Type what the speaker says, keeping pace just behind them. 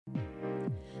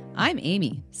I'm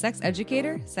Amy, sex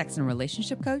educator, sex and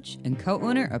relationship coach, and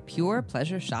co-owner of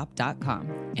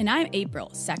PurePleasureShop.com. And I'm April,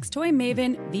 sex toy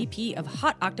maven, VP of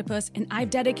Hot Octopus, and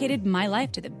I've dedicated my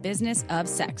life to the business of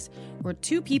sex. We're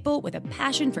two people with a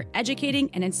passion for educating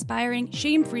and inspiring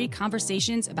shame-free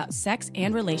conversations about sex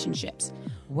and relationships.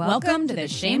 Welcome to the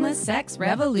Shameless Sex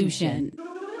Revolution.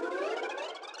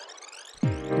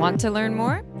 Want to learn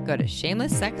more? Go to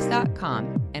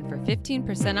shamelesssex.com, and for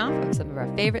 15% off of some of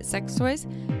our favorite sex toys,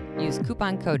 use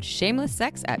coupon code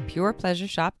shamelesssex at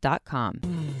purepleasureshop.com.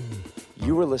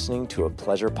 You are listening to a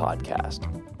pleasure podcast.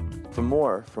 For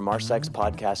more from our sex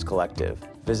podcast collective,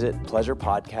 visit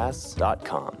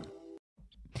pleasurepodcasts.com.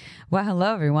 Well,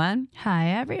 hello, everyone. Hi,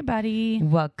 everybody.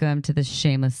 Welcome to the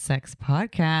Shameless Sex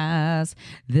Podcast.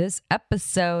 This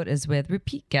episode is with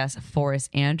repeat guest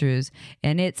Forrest Andrews,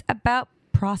 and it's about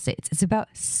prostates. It's about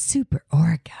super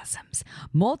orgasms,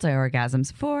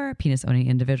 multi-orgasms for penis-owning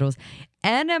individuals,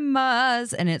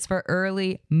 enemas, and it's for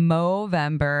early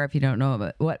Movember. If you don't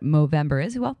know what Movember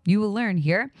is, well, you will learn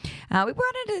here. We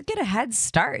wanted to get a head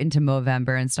start into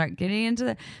Movember and start getting into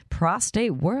the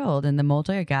prostate world and the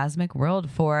multi-orgasmic world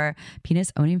for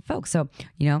penis-owning folks. So,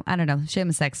 I don't know,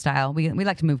 shameless sex style. We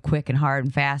like to move quick and hard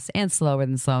and fast and slower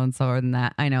than slow and slower than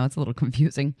that. I know it's a little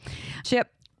confusing. Chip,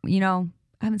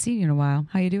 I haven't seen you in a while.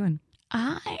 How you doing?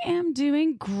 I am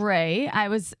doing great. I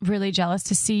was really jealous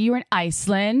to see you were in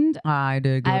Iceland. I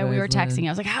did. We were texting. I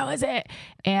was like, how is it?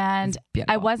 And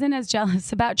I wasn't as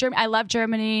jealous about Germany. I love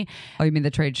Germany. Oh, you mean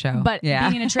the trade show? But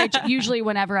being in a trade show, usually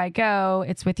whenever I go,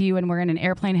 it's with you and we're in an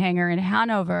airplane hangar in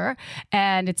Hanover.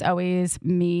 And it's always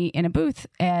me in a booth.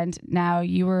 And now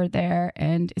you were there.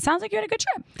 And it sounds like you had a good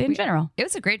trip in general. It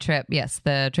was a great trip. Yes.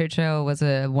 The trade show was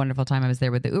a wonderful time. I was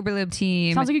there with the Uberlube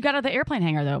team. Sounds like you got out of the airplane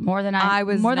hangar, though, more than I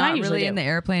usually in the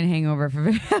airplane hangover for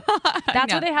very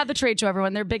That's where they have the trade show,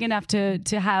 everyone. They're big enough to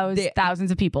house thousands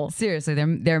of people. Seriously,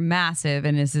 they're massive,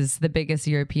 and this is the biggest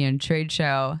European trade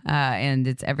show, and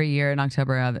it's every year in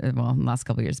October. Well, the last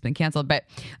couple of years it's been canceled, but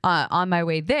on my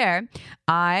way there,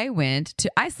 I went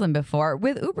to Iceland before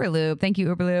with Uberlube. Thank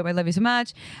you, Uberlube. I love you so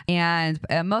much. And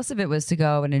most of it was to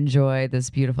go and enjoy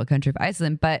this beautiful country of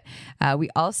Iceland, but we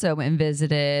also went and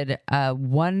visited a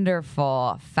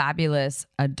wonderful, fabulous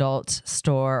adult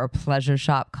store or pleasure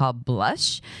shop called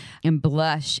Blush, and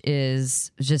Blush is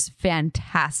just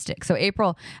fantastic. So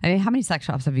April, how many sex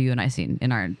shops have you and I seen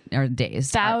in our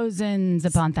days? Thousands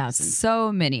upon thousands.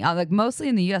 So many, mostly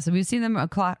in the US. We've seen them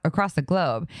across the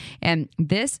globe, and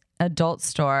this adult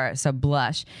store, so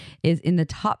Blush, is in the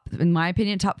top, in my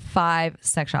opinion, top 5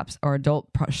 sex shops or adult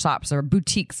shops or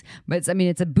boutiques. But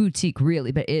it's a boutique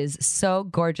really, but it is so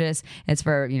gorgeous. It's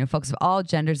for, folks of all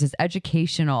genders. It's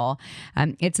educational.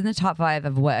 It's in the top 5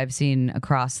 of what I've seen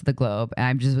across the globe. And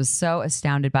I just was so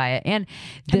astounded by it. And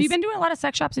have you been doing a lot of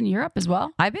sex shops in Europe as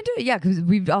well? I've been doing, because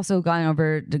we've also gone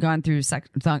through 2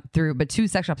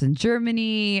 sex shops in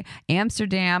Germany,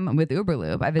 Amsterdam with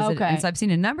Uberlube. I visited, and so I've seen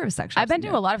a number of sex shops. I've been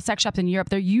to a lot of sex shops in Europe.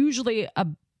 They're usually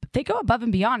they go above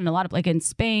and beyond in a lot of, like in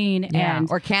Spain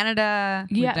or Canada.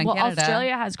 Yeah, well, Canada.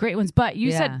 Australia has great ones, but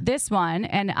you said this one,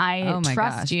 and I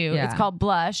trust you. Yeah. It's called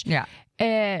Blush. Yeah.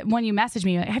 When you messaged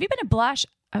me, have you been to Blush?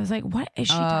 I was like, what is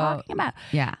she talking about?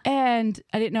 Yeah. And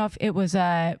I didn't know if it was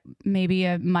maybe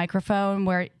a microphone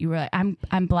where you were like,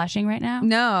 I'm blushing right now.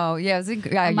 No. Yeah. It was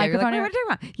microphone. Like, what are you talking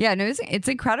about? Yeah. No, it's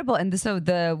incredible. And so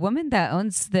the woman that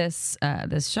owns this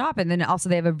shop, and then also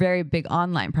they have a very big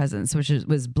online presence, which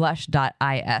was blush.is,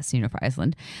 for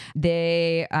Iceland.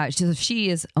 She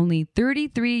is only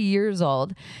 33 years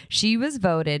old. She was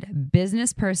voted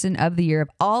Business Person of the Year of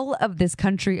all of this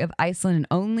country of Iceland, and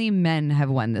only men have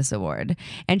won this award.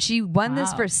 And she won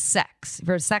this for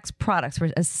sex products, for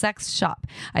a sex shop.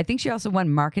 I think she also won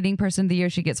Marketing Person of the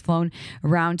Year. She gets flown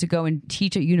around to go and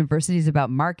teach at universities about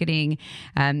marketing.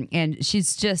 And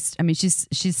she's just,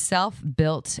 she's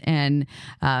self-built and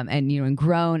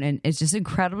grown. And it's just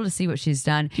incredible to see what she's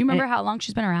done. Do you remember how long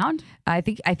she's been around? I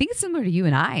think it's similar to you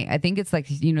and I. I think it's like,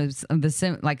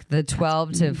 the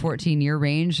 12 to 14 year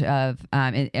range of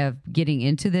getting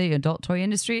into the adult toy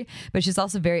industry. But she's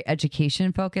also very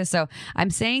education focused. So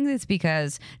I'm saying this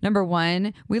because, number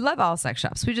one, we love all sex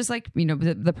shops. We just like,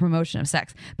 the promotion of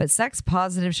sex. But sex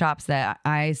positive shops that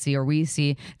I see or we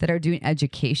see that are doing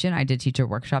education, I did teach a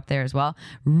workshop there as well,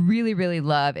 really, really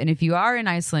love. And if you are in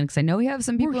Iceland, because I know we have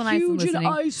some people in Iceland listening.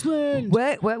 Iceland.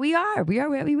 What we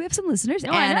have some listeners.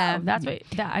 No, and I know. That's what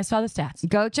I saw the stats.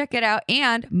 Go check it out.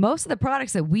 And most of the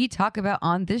products that we talk about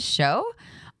on this show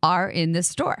are in this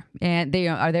store, and they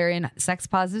are there in sex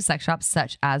positive sex shops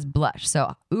such as Blush.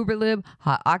 So Uberlube,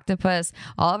 Hot Octopuss,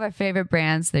 all of our favorite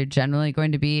brands. They're generally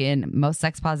going to be in most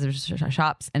sex positive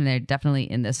shops, and they're definitely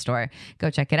in this store.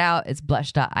 Go check it out. It's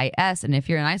blush.is, and if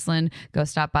you're in Iceland, go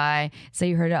stop by, say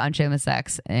you heard it on Shameless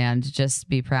Sex, and just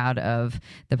be proud of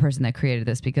the person that created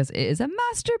this because it is a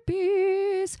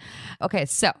masterpiece. Okay,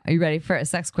 so are you ready for a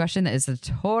sex question that is a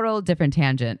total different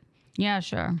tangent? Yeah,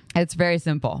 sure. It's very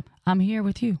simple. I'm here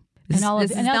with you. And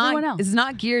everyone else. It's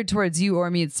not geared towards you or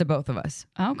me. It's to both of us.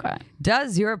 Okay.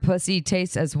 Does your pussy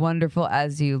taste as wonderful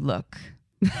as you look?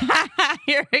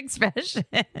 Your expression.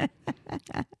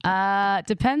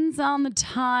 Depends on the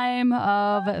time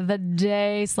of the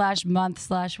day / month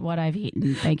 / what I've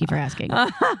eaten. Thank you for asking.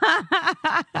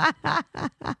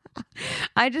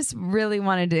 I just really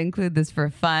wanted to include this for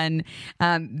fun.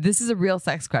 This is a real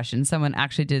sex question. Someone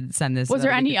actually did send this. Was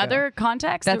there any other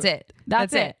context? That's it.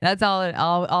 That's it. That's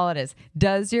all it is.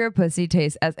 Does your pussy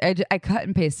taste as... I cut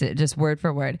and pasted it just word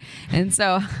for word. And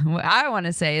so what I want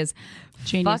to say is,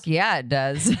 Genius. Fuck yeah, it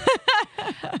does.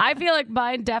 I feel like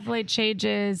mine definitely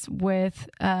changes with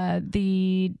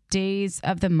the days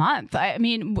of the month. I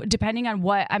mean, depending on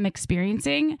what I'm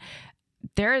experiencing,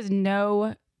 there is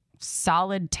no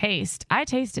solid taste. I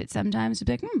taste it sometimes to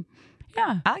be like,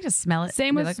 yeah. I like to smell it.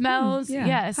 Same with like, smells. yeah.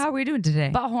 Yes. How are we doing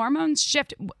today? But hormones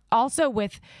shift also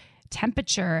with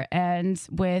temperature and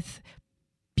with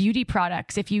beauty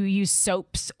products. If you use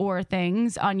soaps or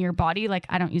things on your body, like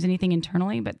I don't use anything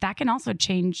internally, but that can also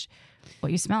change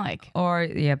what you smell like. Or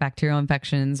bacterial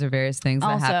infections or various things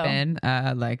that happen.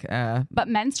 But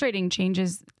menstruating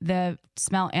changes the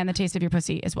smell and the taste of your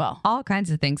pussy as well. All kinds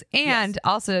of things. And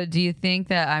also, do you think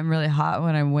that I'm really hot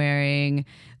when I'm wearing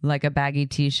like a baggy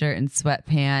t-shirt and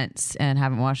sweatpants and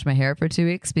haven't washed my hair for 2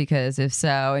 weeks? Because if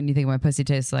so, and you think my pussy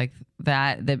tastes like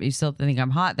that you still think I'm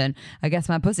hot, then I guess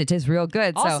my pussy tastes real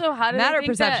good. Also, so how do matter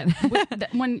you think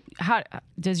perception. how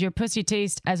does your pussy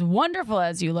taste as wonderful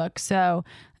as you look? So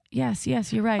yes,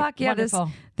 you're right. Fuck yeah,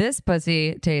 wonderful. This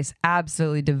pussy tastes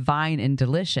absolutely divine and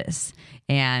delicious.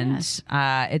 And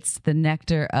it's the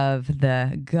nectar of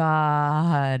the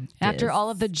god. After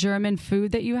all of the German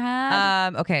food that you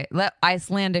had? Okay,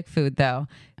 Icelandic food, though.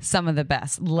 Some of the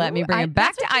best. Let me bring it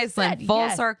back to Iceland. Full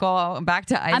circle, back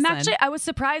to Iceland. I was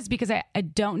surprised because I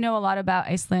don't know a lot about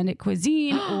Icelandic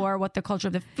cuisine or what the culture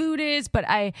of the food is, but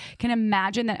I can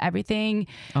imagine that everything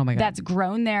that's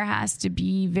grown there has to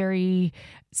be very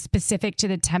specific to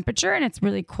the temperature, and it's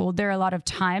really cold there a lot of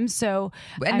times. So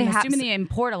I'm assuming they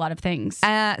import a lot of things.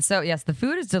 So yes, the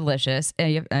food is delicious.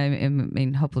 I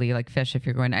mean, hopefully like fish if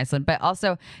you're going to Iceland, but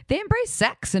also they embrace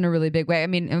sex in a really big way. I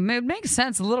mean, it makes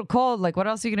sense. A little cold. Like, what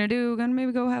else are you gonna do? Gonna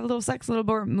maybe go have a little sex, a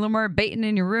little more baiting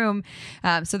in your room.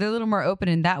 So they're a little more open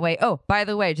in that way. Oh, by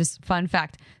the way, just fun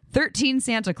fact. 13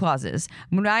 Santa Clauses.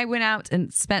 When I went out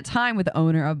and spent time with the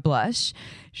owner of Blush,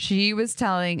 she was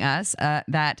telling us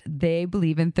that they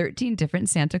believe in 13 different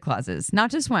Santa Clauses,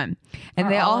 not just one. And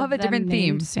they all have a different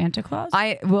theme. Santa Claus? So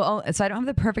I don't have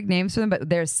the perfect names for them, but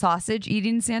there's sausage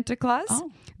eating Santa Claus. Oh.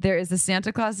 There is the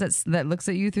Santa Claus that looks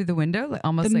at you through the window, like,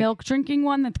 almost the like milk drinking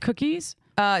one, the cookies?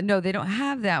 No, they don't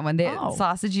have that one. They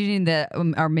sausage eating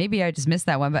or maybe I just missed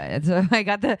that one, but so I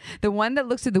got the one that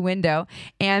looks through the window.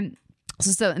 And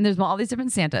and there's all these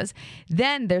different Santas.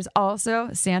 Then there's also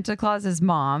Santa Claus's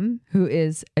mom, who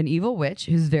is an evil witch,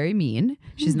 who's very mean.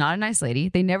 She's not a nice lady.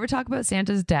 They never talk about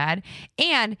Santa's dad.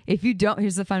 And if you don't,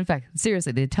 here's the fun fact.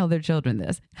 Seriously, they tell their children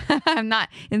this. I'm not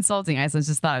insulting Iceland,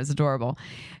 just thought it was adorable.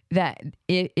 That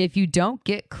if you don't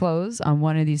get clothes on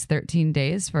one of these 13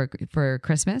 days for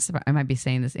Christmas, I might be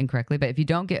saying this incorrectly, but if you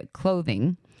don't get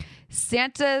clothing,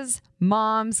 Santa's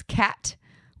mom's cat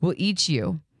will eat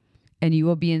you. And you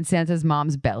will be in Santa's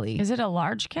mom's belly. Is it a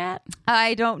large cat?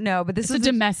 I don't know, but this is a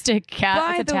domestic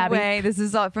cat. By the way, this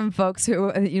is all from folks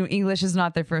who, English is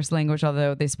not their first language,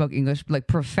 although they spoke English like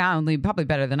profoundly, probably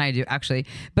better than I do actually.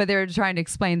 But they were trying to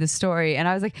explain the story, and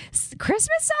I was like,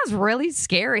 Christmas sounds really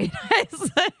scary,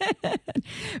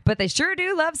 but they sure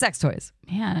do love sex toys.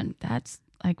 Man, that's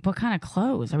like, what kind of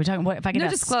clothes are we talking? What if I get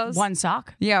just clothes. One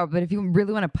sock? Yeah, but if you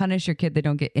really want to punish your kid, they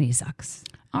don't get any socks.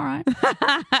 All right.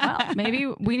 Well, maybe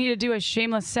we need to do a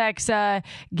shameless sex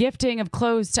gifting of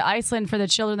clothes to Iceland for the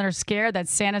children that are scared that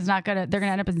Santa's not they're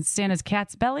gonna end up in Santa's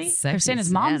cat's belly Sexy or Santa's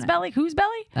Santa. mom's belly. Whose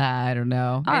belly? I don't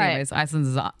know. Anyways, Iceland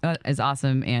is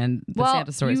awesome, and the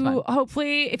Santa story is fun.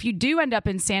 Hopefully, if you do end up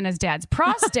in Santa's dad's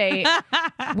prostate,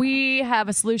 we have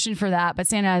a solution for that. But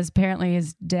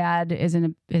his dad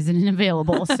isn't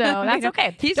available, so that's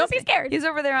okay. Don't be scared. He's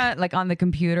over there on the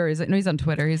computer. He's on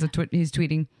Twitter. He's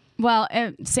tweeting. Well,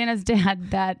 Santa's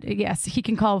dad, yes, he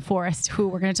can call Forrest, who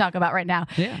we're going to talk about right now.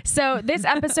 Yeah. So this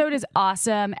episode is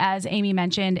awesome, as Amy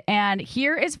mentioned. And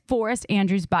here is Forrest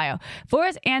Andrews' bio.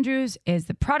 Forrest Andrews is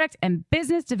the product and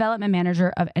business development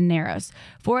manager of Aneros.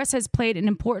 Forrest has played an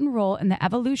important role in the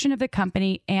evolution of the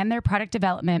company and their product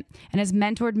development, and has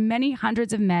mentored many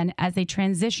hundreds of men as they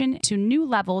transition to new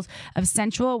levels of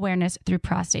sensual awareness through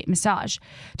prostate massage.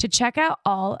 To check out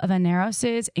all of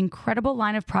Aneros' incredible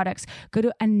line of products, go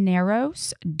to aneros.com.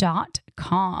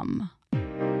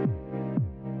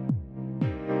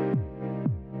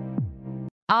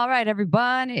 All right,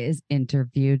 everyone, it is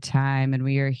interview time, and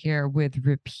we are here with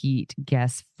repeat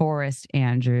guest Forrest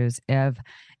Andrews of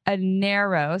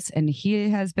Aneros, and he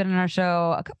has been on our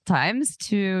show a couple times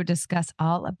to discuss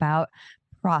all about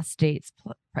prostates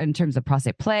in terms of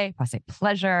prostate play, prostate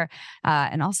pleasure,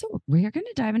 and also we're going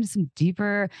to dive into some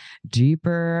deeper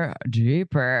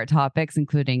topics,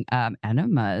 including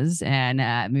enemas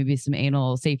and maybe some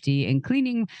anal safety and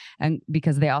cleaning, and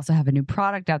because they also have a new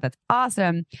product out that's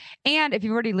awesome. And if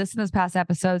you've already listened to those past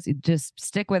episodes, just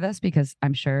stick with us because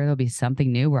I'm sure there'll be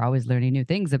something new. We're always learning new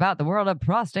things about the world of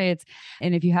prostates.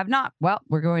 And if you have not, well,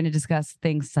 we're going to discuss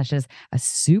things such as a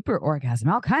super orgasm,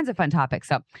 all kinds of fun topics.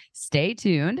 So stay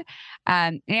tuned.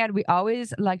 And we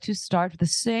always like to start with the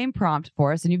same prompt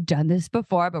for us. And you've done this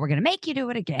before, but we're going to make you do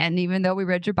it again, even though we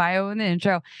read your bio in the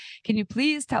intro. Can you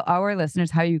please tell our listeners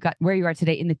how you got where you are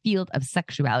today in the field of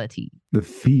sexuality? The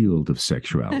field of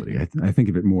sexuality. I think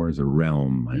of it more as a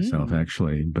realm myself,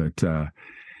 actually. But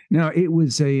no, it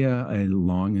was a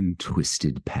long and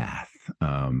twisted path.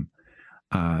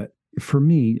 For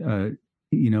me,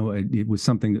 it was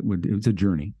something it was a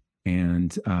journey.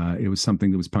 And it was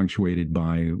something that was punctuated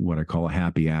by what I call a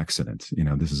happy accident.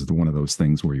 This is one of those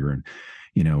things where you're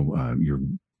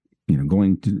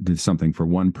going to do something for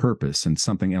one purpose, and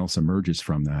something else emerges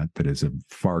from that is of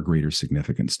far greater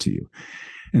significance to you.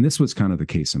 And this was kind of the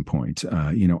case in point.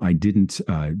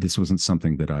 This wasn't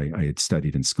something that I had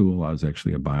studied in school. I was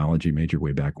actually a biology major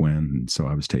way back when. And so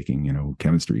I was taking,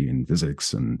 chemistry and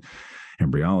physics and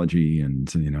embryology and,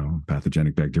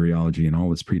 pathogenic bacteriology and all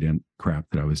this crap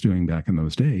that I was doing back in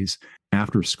those days.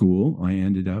 After school, I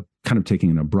ended up kind of taking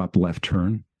an abrupt left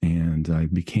turn, and I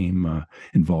became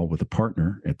involved with a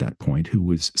partner at that point who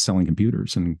was selling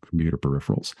computers and computer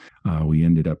peripherals. We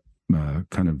ended up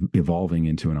kind of evolving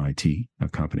into an IT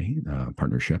company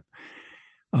partnership.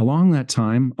 Along that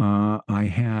time, I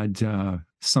had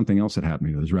something else that happened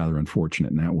to me that was rather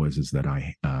unfortunate, and that was that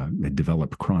I had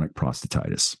developed chronic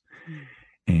prostatitis.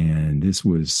 And this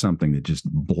was something that just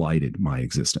blighted my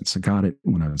existence. I got it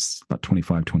when I was about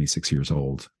 25, 26 years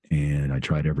old, and I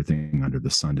tried everything under the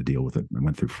sun to deal with it. I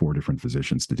went through 4 different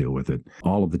physicians to deal with it.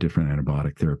 All of the different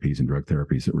antibiotic therapies and drug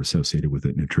therapies that were associated with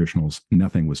it, nutritionals,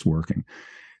 nothing was working.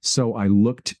 So I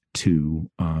looked to,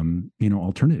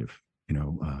 alternative,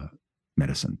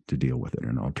 medicine to deal with it,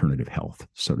 and alternative health,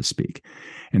 so to speak.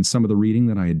 And some of the reading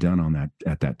that I had done on that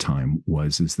at that time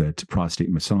is that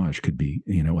prostate massage could be,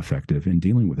 effective in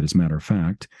dealing with it. As a matter of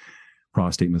fact,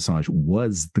 prostate massage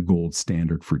was the gold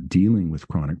standard for dealing with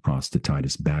chronic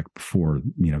prostatitis back before,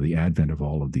 the advent of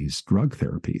all of these drug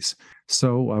therapies.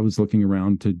 So I was looking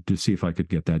around to see if I could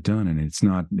get that done. And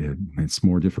it's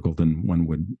more difficult than one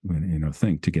would,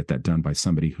 think to get that done by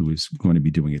somebody who is going to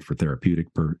be doing it for therapeutic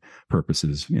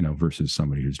purposes, versus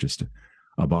somebody who's just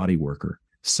a body worker.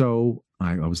 So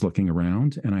I was looking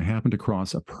around, and I happened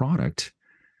across a product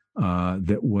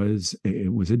it was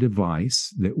a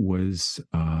device that was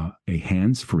a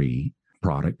hands-free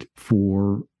product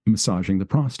for massaging the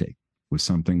prostate. It was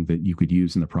something that you could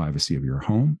use in the privacy of your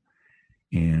home,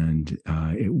 and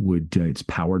it's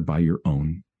powered by your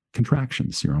own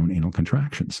contractions, your own anal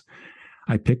contractions.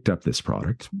 I picked up this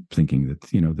product thinking that,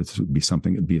 this would be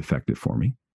something that would be effective for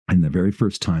me. And the very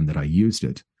first time that I used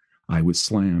it, I was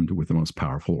slammed with the most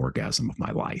powerful orgasm of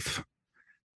my life.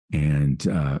 And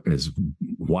as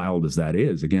wild as that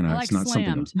is, again, it's not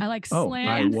slammed. something. I like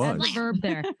slammed. I was. That's the verb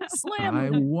there. Slammed. I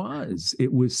was.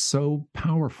 It was so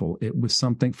powerful. It was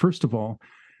something. First of all,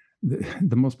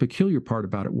 the most peculiar part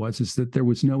about it is that there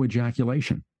was no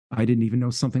ejaculation. I didn't even know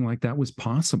something like that was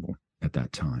possible at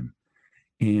that time.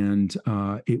 And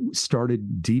it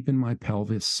started deep in my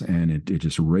pelvis, and it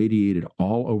just radiated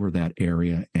all over that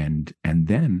area, and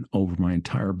then over my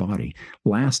entire body.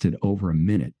 Lasted over a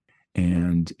minute.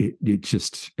 And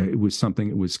it was something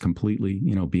that was completely,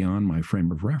 beyond my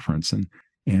frame of reference.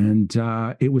 And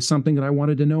it was something that I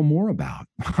wanted to know more about,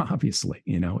 obviously,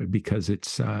 because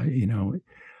it's,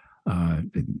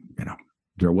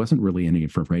 There wasn't really any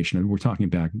information. And we're talking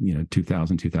back,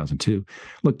 2000, 2002.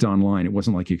 Looked online. It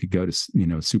wasn't like you could go to,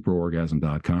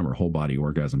 superorgasm.com or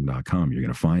wholebodyorgasm.com. You're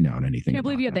going to find out anything. I can't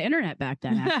believe you had the internet back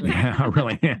then, actually. Yeah,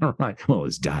 really. Right. Well,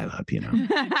 it's dial up,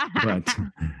 But,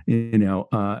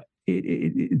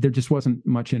 there just wasn't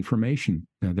much information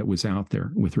that was out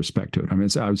there with respect to it. I mean,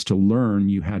 as I was to learn,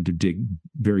 you had to dig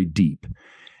very deep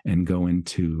and go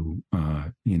into,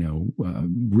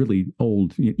 really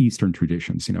old Eastern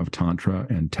traditions, of Tantra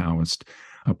and Taoist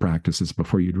practices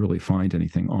before you'd really find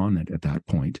anything on it at that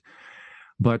point.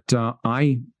 But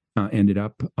I ended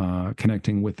up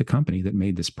connecting with the company that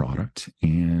made this product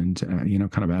and,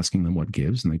 kind of asking them what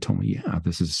gives. And they told me, yeah,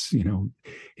 this is,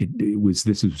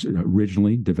 this was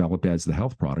originally developed as the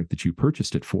health product that you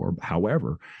purchased it for.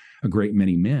 However, a great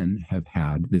many men have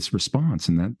had this response,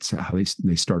 and that's how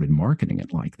they started marketing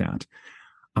it like that.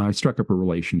 I struck up a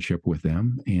relationship with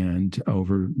them, and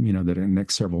over, the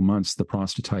next several months, the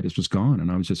prostatitis was gone,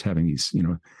 and I was just having these,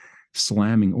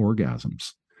 slamming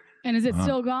orgasms. And is it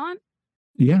still gone?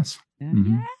 Yes. Yeah.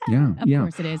 Mm-hmm. Yeah. Of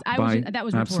course it is. That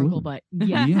was rhetorical, but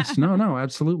yeah. Yes. No,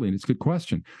 absolutely. And it's a good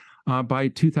question. By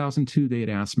 2002, they had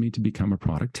asked me to become a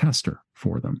product tester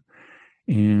for them.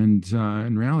 And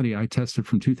in reality, I tested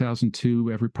from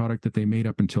 2002 every product that they made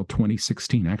up until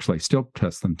 2016. Actually, I still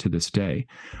test them to this day,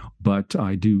 but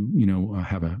I do,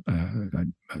 have a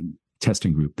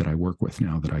testing group that I work with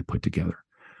now that I put together.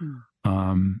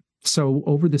 So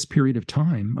over this period of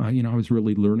time, I was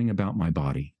really learning about my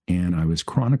body, and I was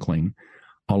chronicling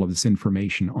all of this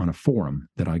information on a forum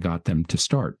that I got them to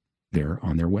start there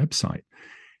on their website.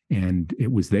 And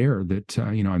it was there that,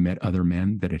 I met other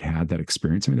men that had that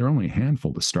experience. I mean, there were only a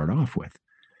handful to start off with.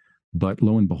 But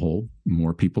lo and behold,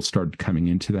 more people started coming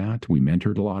into that. We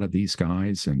mentored a lot of these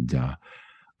guys, and, a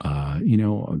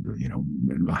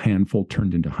handful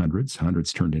turned into hundreds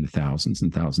turned into thousands,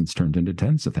 and thousands turned into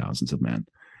tens of thousands of men.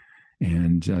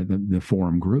 And the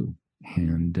forum grew.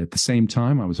 And at the same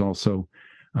time, I was also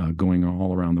going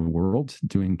all around the world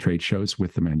doing trade shows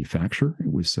with the manufacturer.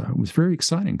 It was very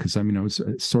exciting because, I was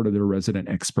sort of their resident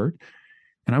expert.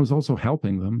 And I was also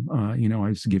helping them. I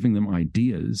was giving them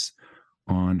ideas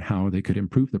on how they could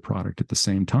improve the product at the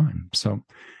same time. So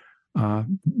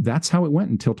that's how it went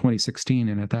until 2016.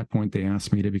 And at that point, they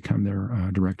asked me to become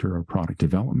their director of product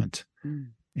development.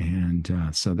 And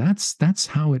so that's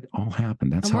how it all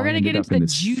happened. That's and how we're I going to ended get up into in the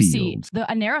this juicy. field. The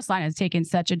Aneros line has taken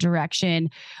such a direction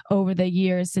over the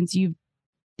years since you've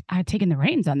taken the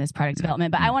reins on this product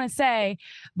development. But I want to say,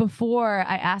 before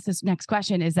I ask this next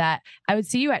question, is that I would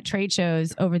see you at trade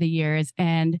shows over the years,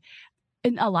 and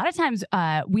a lot of times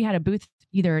we had a booth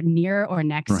either near or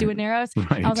next to Aneros.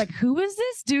 Right. I was like, who is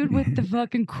this dude with the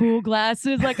fucking cool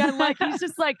glasses? Like, he's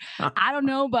just like, I don't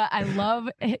know, but I love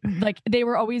it. Like, they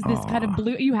were always this kind of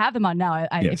blue. You have them on now.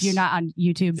 Yes. If you're not on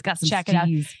YouTube, check it out.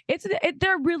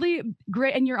 They're really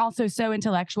great. And you're also so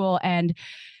intellectual and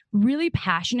really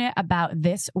passionate about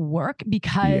this work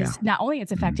because not only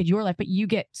it's affected your life, but you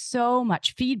get so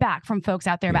much feedback from folks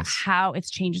out there about how it's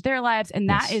changed their lives. And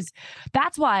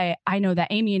that's why I know that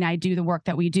Amy and I do the work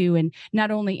that we do, and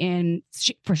not only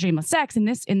for Shameless Sex in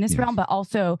this realm, but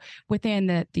also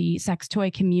within the sex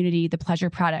toy community, the pleasure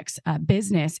products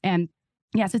business. And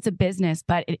yes, it's a business,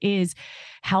 but it is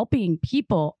helping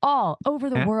people all over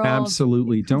the world.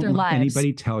 Absolutely. Don't let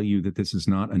anybody tell you that this is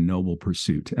not a noble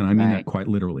pursuit. And I mean that quite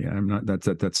literally. I'm not,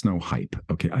 that's no hype.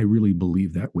 Okay. I really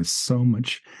believe that with so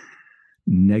much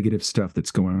negative stuff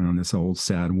that's going on in this old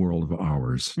sad world of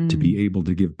ours, to be able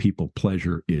to give people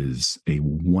pleasure is a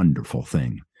wonderful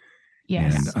thing.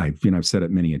 Yes. And I've said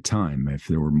it many a time. If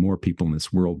there were more people in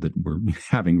this world that were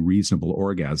having reasonable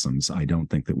orgasms, I don't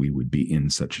think that we would be in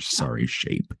such a sorry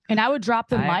shape. And I would drop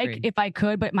the mic if I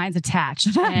could, but mine's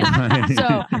attached. And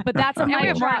but that's a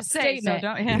mic drop statement.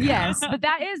 Yes, but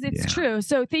it's true.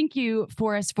 So thank you,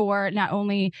 Forrest, for not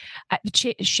only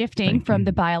shifting from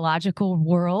the biological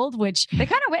world, which they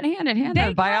kind of went hand in hand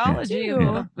in biology.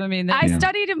 Yeah. I mean, I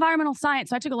studied environmental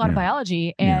science, so I took a lot of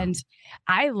biology, and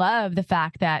I love the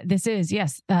fact that this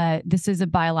is a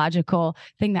biological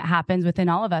thing that happens within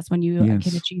all of us when you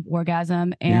can achieve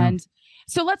orgasm. And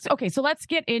so let's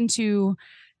get into,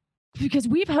 because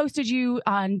we've hosted you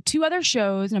on 2 other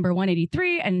shows, number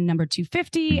 183 and number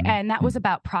 250, and that was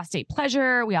about prostate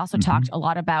pleasure. We also talked a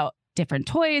lot about different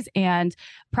toys and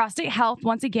prostate health.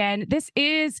 Once again, this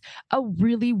is a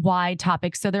really wide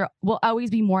topic, so there will always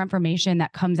be more information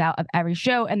that comes out of every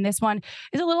show, and this one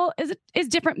is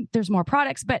different. There's more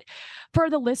products, but for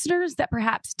the listeners that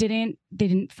perhaps didn't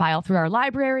file through our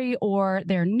library or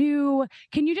they're new,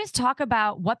 can you just talk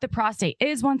about what the prostate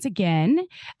is once again?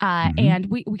 And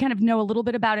we kind of know a little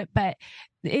bit about it, but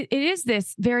it is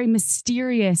this very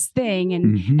mysterious thing,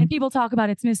 and people talk about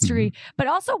its mystery, but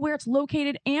also where it's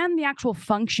located and the actual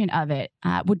function of it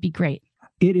would be great.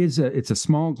 It's a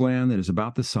small gland that is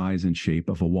about the size and shape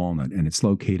of a walnut, and it's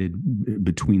located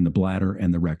between the bladder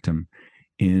and the rectum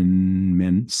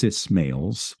in cis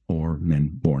males or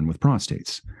men born with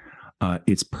prostates.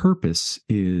 Its purpose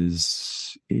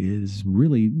is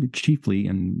really chiefly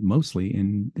and mostly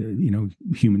in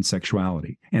human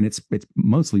sexuality, and it's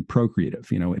mostly procreative.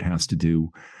 It has to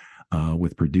do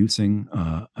with producing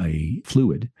a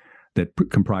fluid that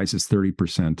comprises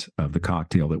 30% of the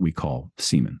cocktail that we call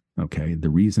semen. Okay, the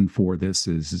reason for this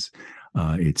is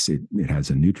it has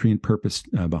a nutrient purpose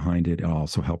behind it. It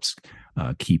also helps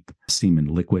keep semen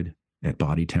liquid at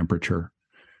body temperature,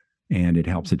 and it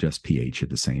helps adjust pH at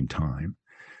the same time.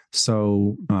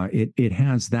 So it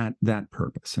has that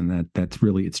purpose, and that's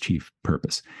really its chief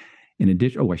purpose. In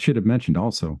addition, I should have mentioned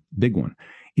also, big one.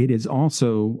 It is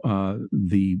also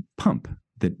the pump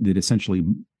that essentially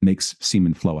makes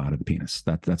semen flow out of the penis.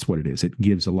 That's what it is. It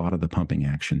gives a lot of the pumping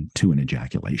action to an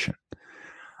ejaculation.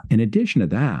 In addition to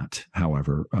that,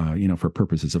 however, for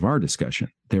purposes of our discussion,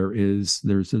 there's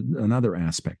another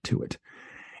aspect to it,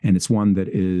 and it's one that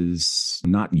is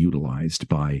not utilized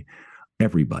by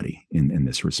everybody in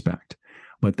this respect.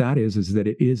 But that is that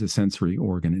it is a sensory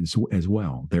organ as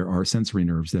well. There are sensory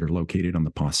nerves that are located on the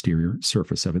posterior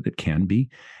surface of it that can be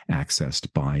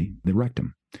accessed by the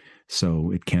rectum.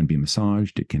 So it can be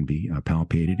massaged, it can be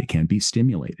palpated, it can be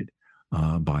stimulated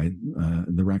by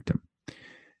the rectum.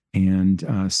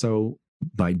 And so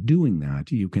by doing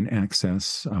that, you can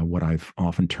access what I've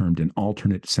often termed an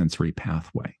alternate sensory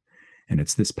pathway. And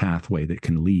it's this pathway that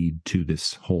can lead to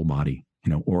this whole body,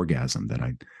 orgasm that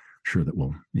I'm sure that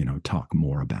we'll, talk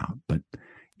more about. But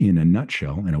in a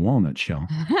nutshell, in a walnut shell,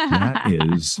 that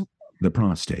is the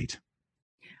prostate.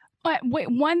 Wait,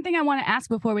 one thing I want to ask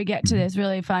before we get to this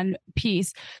really fun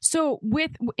piece. So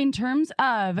in terms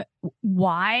of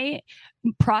why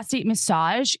prostate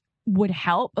massage would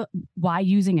help, why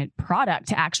using a product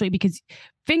to actually, because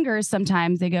fingers,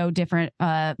 sometimes they go different,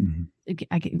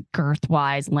 girth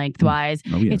wise, length wise.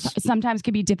 Oh, yes. It sometimes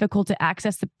can be difficult to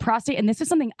access the prostate. And this is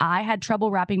something I had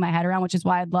trouble wrapping my head around, which is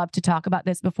why I'd love to talk about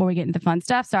this before we get into the fun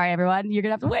stuff. Sorry, everyone. You're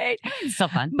going to have to wait. It's still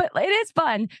fun. But it is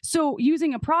fun. So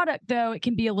using a product, though, it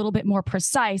can be a little bit more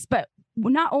precise, but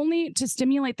not only to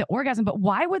stimulate the orgasm, but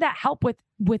why would that help with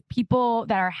people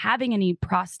that are having any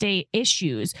prostate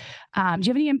issues? Do you have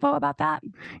any info about that?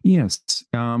 Yes.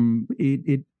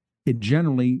 It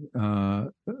generally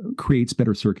creates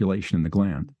better circulation in the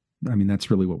gland. I mean,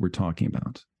 that's really what we're talking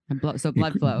about. And blood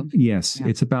flow. Yes, yeah.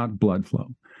 It's about blood flow.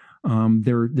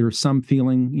 There's some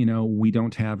feeling, we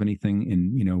don't have anything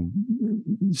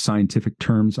in, scientific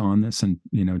terms on this and,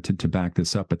 to back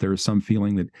this up, but there is some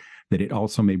feeling that it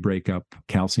also may break up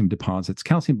calcium deposits.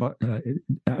 Calcium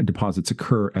deposits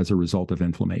occur as a result of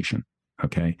inflammation.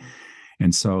 Okay.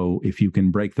 And so if you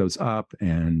can break those up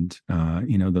and,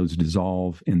 those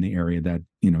dissolve in the area, that,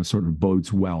 sort of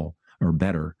bodes well or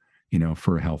better,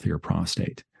 for a healthier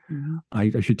prostate. Mm-hmm.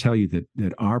 I should tell you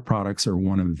that our products are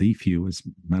one of the few, as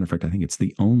a matter of fact, I think it's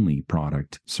the only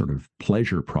product, sort of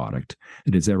pleasure product,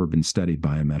 that has ever been studied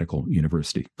by a medical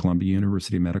university, Columbia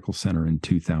University Medical Center in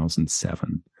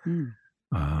 2007.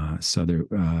 So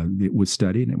it was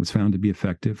studied and it was found to be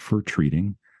effective for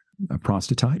treating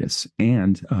prostatitis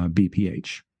and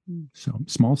BPH. So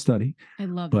small study. I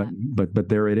love that. But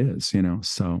there it is,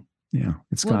 so yeah,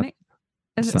 it's got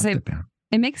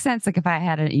it makes sense. Like if I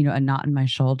had a knot in my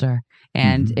shoulder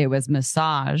and it was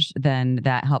massaged, then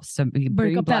that helps to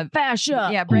break up that fascia.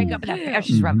 Yeah, break up that fascia.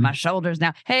 Just rub my shoulders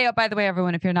now. Hey, by the way,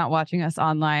 everyone, if you're not watching us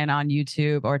online on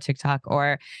YouTube or TikTok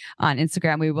or on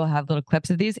Instagram, we will have little clips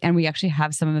of these. And we actually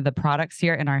have some of the products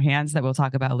here in our hands that we'll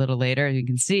talk about a little later. You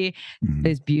can see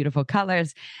these beautiful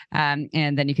colors. And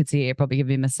then you can see April be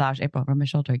giving me a massage. April, rub my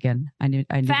shoulder again. I knew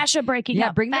fascia breaking. Yeah,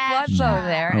 up. bring the blood flow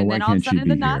there. And then all of a sudden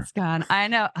the knot's gone. I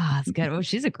know. Oh, it's good. Oh,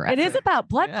 she's aggressive. It is about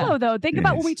blood flow, though. Think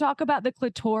about when we talk about the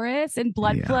clitoris and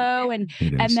blood flow, and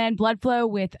then blood flow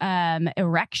with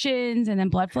erections, and then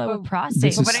blood flow with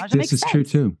prostate. This is true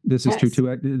too. This is true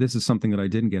too. This is something that I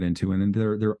didn't get into, and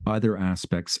there are other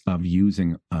aspects of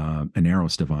using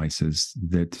Aneros devices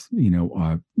that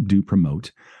do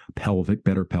promote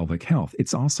better pelvic health.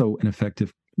 It's also an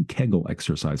effective Kegel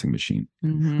exercising machine,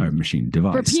 machine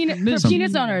device. For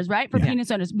penis owners, right? For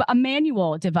penis owners, but a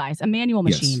manual device, a manual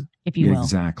machine, if you will.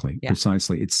 Exactly,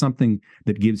 precisely. It's something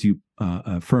that gives you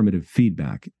affirmative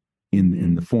feedback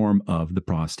in the form of the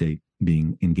prostate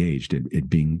being engaged, it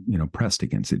being pressed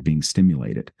against, it being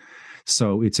stimulated.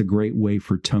 So it's a great way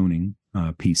for toning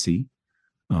PC.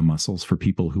 muscles for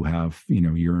people who have,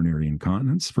 urinary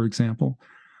incontinence, for example.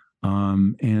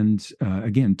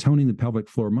 Again, toning the pelvic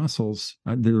floor muscles,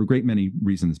 there are a great many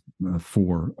reasons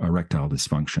for erectile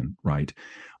dysfunction, right?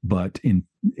 But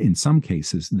in some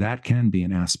cases, that can be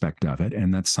an aspect of it.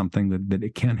 And that's something that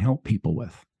it can help people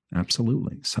with.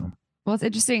 Absolutely. So. Well, it's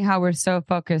interesting how we're so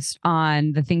focused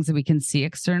on the things that we can see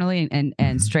externally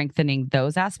and strengthening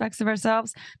those aspects of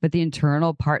ourselves, but the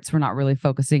internal parts we're not really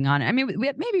focusing on. I mean,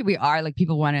 maybe we are, like,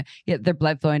 people want to get their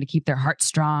blood flowing to keep their heart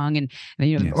strong and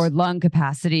Yes. or lung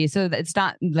capacity. So it's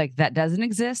not like that doesn't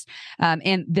exist.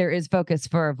 And there is focus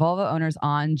for vulva owners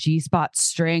on G-spot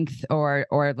strength or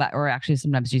actually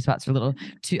sometimes G-spots are a little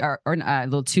too a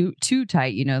little too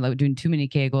tight. Like doing too many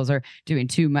Kegels or doing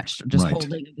too much just Right.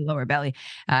 holding the lower belly.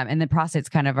 And then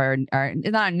prostates kind of are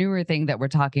it's not a newer thing that we're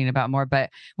talking about more, but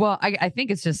I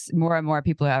think it's just more and more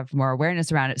people have more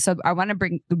awareness around it. So I want to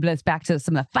bring this back to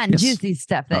some of the fun, Yes. juicy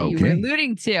stuff that you were Okay.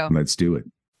 alluding to. Let's do it.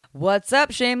 What's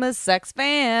up, Shameless Sex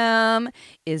Fam?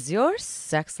 Is your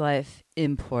sex life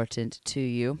important to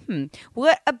you?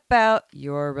 What about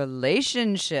your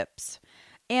relationships?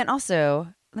 And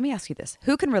also, let me ask you this.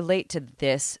 Who can relate to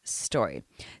this story?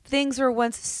 Things were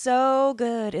once so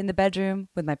good in the bedroom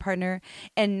with my partner,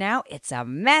 and now it's a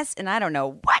mess, and I don't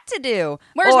know what to do.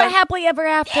 Where's my happily ever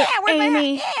after,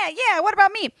 Amy? Yeah, what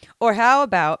about me? Or how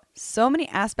about so many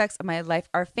aspects of my life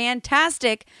are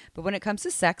fantastic, but when it comes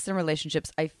to sex and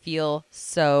relationships, I feel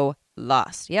so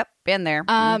lost. Yep, been there.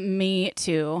 Me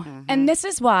too. And this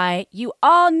is why you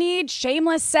all need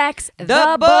Shameless Sex,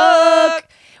 The book.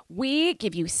 We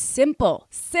give you simple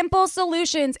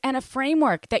solutions and a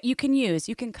framework that you can use.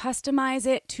 You can customize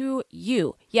it to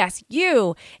you. Yes,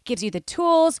 you. It gives you the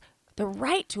tools, the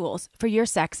right tools for your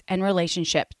sex and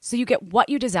relationship. So you get what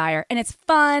you desire. And it's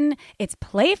fun. It's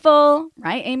playful.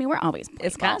 Right, Amy? We're always playful.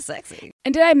 It's kind of sexy.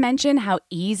 And did I mention how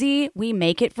easy we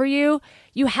make it for you?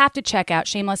 You have to check out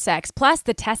Shameless Sex. Plus,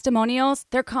 the testimonials,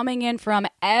 they're coming in from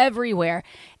everywhere.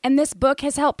 And this book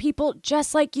has helped people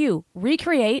just like you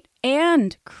recreate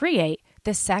and create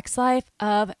the sex life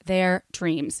of their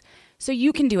dreams. So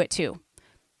you can do it too.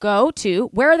 Go to,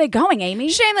 where are they going, Amy?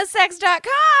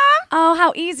 ShamelessSex.com. Oh,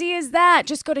 how easy is that?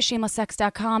 Just go to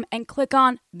shamelesssex.com and click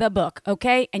on the book,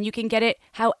 okay? And you can get it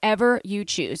however you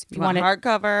choose. If You want it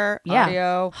hardcover,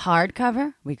 audio.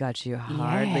 hardcover. We got you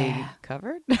hardly Yeah.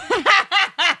 covered.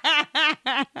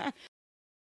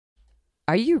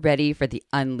 Are you ready for the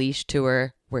Unleashed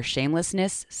tour, where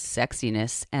shamelessness,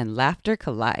 sexiness, and laughter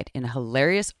collide in a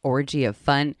hilarious orgy of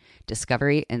fun,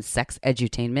 discovery, and sex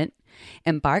edutainment?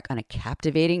 Embark on a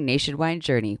captivating nationwide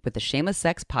journey with the Shameless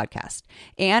Sex podcast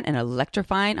and an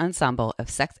electrifying ensemble of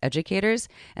sex educators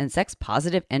and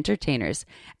sex-positive entertainers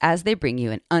as they bring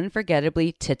you an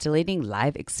unforgettably titillating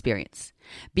live experience.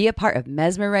 Be a part of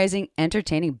mesmerizing,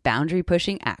 entertaining,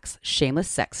 boundary-pushing acts, Shameless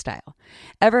Sex style.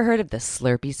 Ever heard of the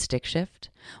Slurpee stick shift?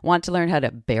 Want to learn how to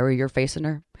bury your face in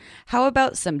her? How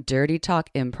about some dirty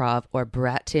talk improv or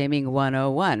brat taming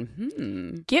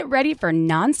 101? Get ready for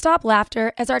nonstop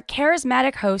laughter as our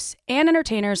charismatic hosts and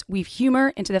entertainers weave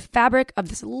humor into the fabric of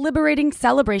this liberating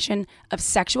celebration of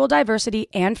sexual diversity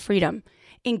and freedom.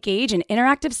 Engage in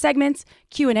interactive segments,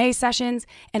 Q&A sessions,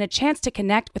 and a chance to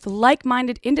connect with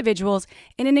like-minded individuals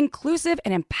in an inclusive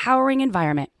and empowering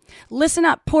environment. Listen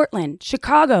up, Portland,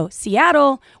 Chicago,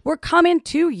 Seattle, we're coming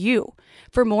to you.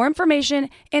 For more information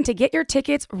and to get your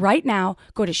tickets right now,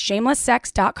 go to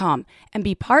shamelesssex.com and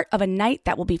be part of a night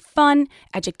that will be fun,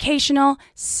 educational,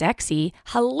 sexy,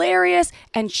 hilarious,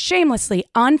 and shamelessly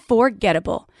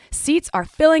unforgettable. Seats are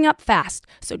filling up fast,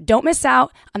 so don't miss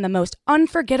out on the most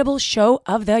unforgettable show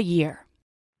of the year.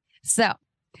 So,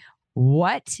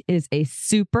 what is a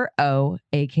super O,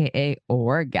 aka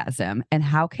orgasm, and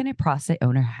how can a prostate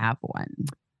owner have one?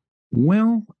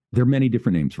 Well, there are many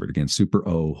different names for it. Again, super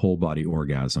O, whole body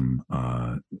orgasm,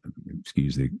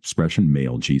 excuse the expression,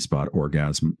 male G-spot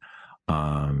orgasm,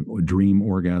 dream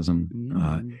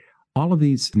orgasm. All of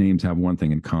these names have one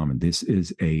thing in common. This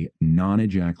is a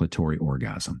non-ejaculatory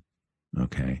orgasm,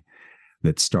 okay,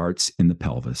 that starts in the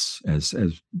pelvis, as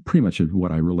pretty much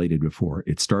what I related before.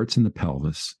 It starts in the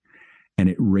pelvis and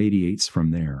it radiates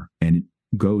from there and it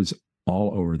goes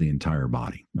all over the entire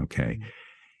body, okay?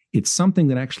 It's something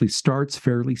that actually starts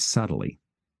fairly subtly,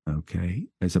 okay,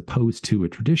 as opposed to a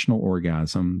traditional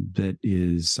orgasm that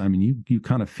is, I mean, you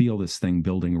kind of feel this thing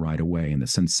building right away, and the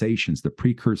sensations, the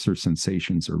precursor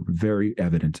sensations are very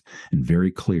evident and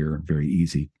very clear, very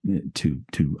easy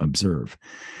to observe.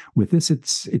 With this,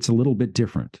 it's a little bit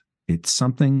different. It's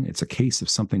a case of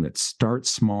something that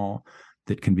starts small,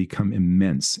 that can become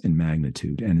immense in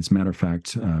magnitude. And as a matter of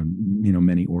fact,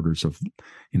 many orders of,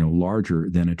 larger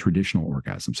than a traditional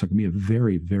orgasm. So it can be a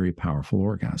very, very powerful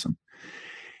orgasm.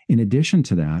 In addition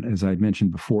to that, as I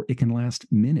mentioned before, it can last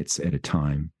minutes at a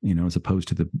time, as opposed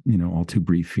to the, all too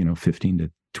brief, 15 to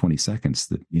 20 seconds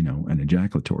that, an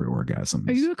ejaculatory orgasm.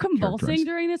 Are you convulsing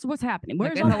during this? What's happening?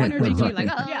 Where's like all the energy? right. Like,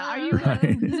 are you,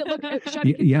 does it look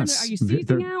shutting? Yes. Are you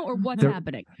seizing out or what's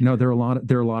happening? No, there are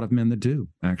a lot of men that do,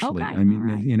 actually. Okay. I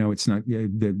mean, it's not,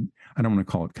 I don't want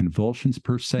to call it convulsions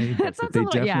per se, but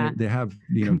they have,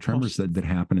 tremors that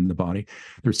happen in the body.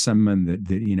 There's some men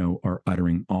that are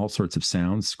uttering all sorts of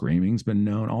sounds, screaming's been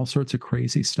known, all sorts of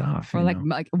crazy stuff. Or like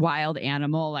wild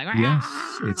animal, like, yes,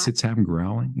 it's having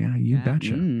growling. Yeah, you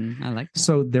betcha. I like that.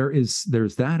 So there's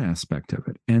that aspect of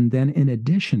it. And then in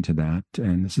addition to that,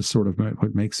 and this is sort of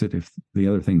what makes it, if the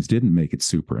other things didn't make it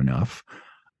super enough,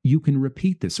 you can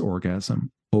repeat this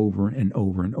orgasm over and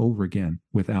over and over again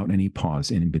without any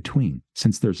pause in between.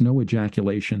 Since there's no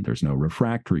ejaculation, there's no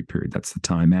refractory period. That's the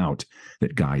time out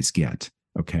that guys get.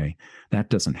 Okay. That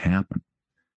doesn't happen.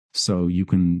 So you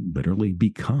can literally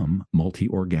become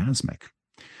multi-orgasmic.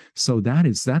 So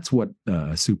that's what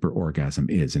a super orgasm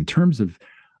is. In terms of,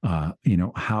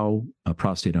 how a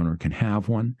prostate owner can have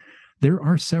one, there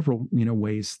are several,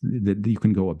 ways that you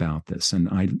can go about this. And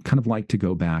I kind of like to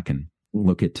go back and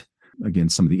look at, again,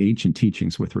 some of the ancient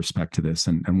teachings with respect to this.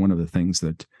 And one of the things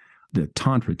that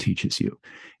Tantra teaches you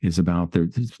is about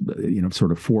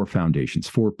sort of four foundations,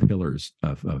 four pillars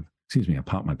of excuse me, I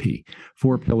popped my pee.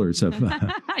 4 pillars of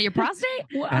your prostate.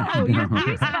 Wow, your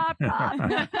pee spot.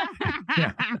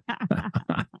 Yeah.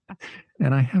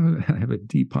 And I have a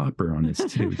deep hopper on this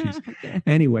too.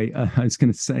 Anyway, I was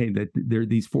going to say that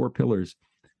these 4 pillars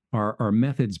are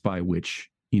methods by which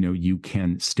you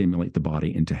can stimulate the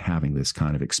body into having this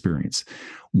kind of experience.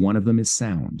 One of them is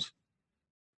sound,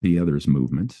 the other is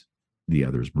movement, the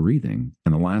other is breathing,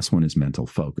 and the last one is mental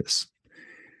focus.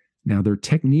 Now, there are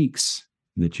techniques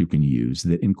that you can use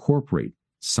that incorporate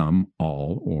some,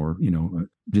 all, or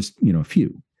just a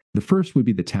few. The first would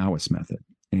be the Taoist method.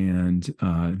 And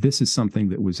this is something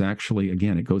that was actually,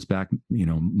 again, it goes back,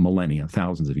 millennia,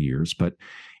 thousands of years. But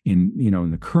in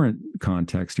the current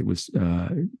context, it was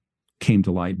came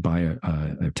to light by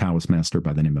a Taoist master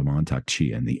by the name of Mantak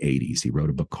Chia in the 80s. He wrote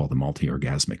a book called The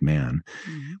Multi-Orgasmic Man,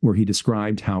 where he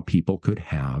described how people could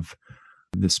have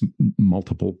this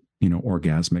multiple,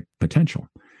 orgasmic potential.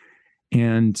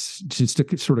 And just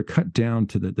to sort of cut down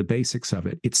to the basics of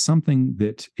it, it's something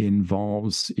that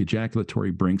involves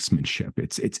ejaculatory brinksmanship.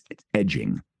 It's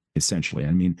edging, essentially.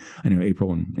 I mean, I know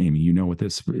April and Amy, what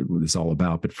this is all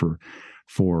about, but for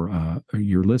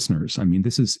your listeners, I mean,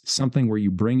 this is something where you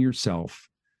bring yourself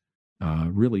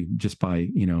really just by,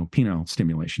 penile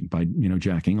stimulation, by,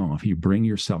 jacking off, you bring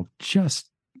yourself just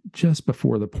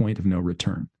before the point of no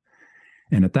return.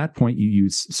 And at that point, you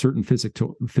use certain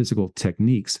physical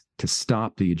techniques to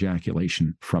stop the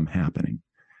ejaculation from happening.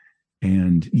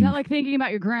 And is that like thinking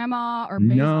about your grandma or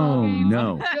baseball game?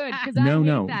 No. Good, because I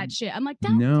hate that shit. I'm like,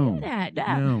 don't do that.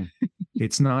 No,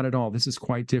 it's not at all. This is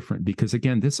quite different because,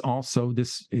 again, this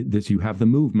you have the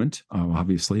movement,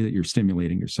 obviously, that you're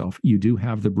stimulating yourself. You do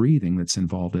have the breathing that's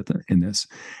involved in this,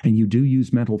 and you do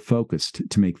use mental focus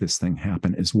to make this thing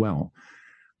happen as well.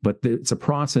 But it's a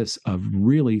process of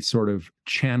really sort of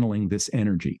channeling this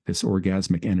energy, this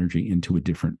orgasmic energy, into a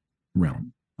different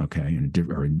realm, okay, in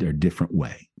a different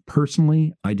way.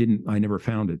 Personally, I never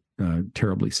found it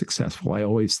terribly successful. I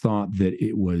always thought that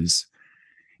it was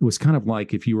kind of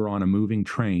like if you were on a moving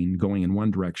train going in one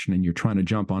direction and you're trying to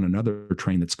jump on another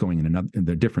train that's going in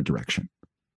the different direction.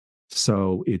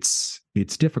 So it's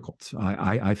difficult.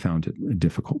 I found it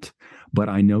difficult, but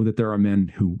I know that there are men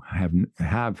who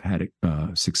have had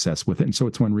success with it, and so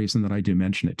it's one reason that I do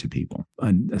mention it to people.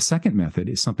 And a second method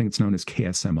is something that's known as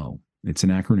KSMO. It's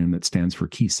an acronym that stands for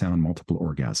Key Sound Multiple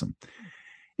Orgasm,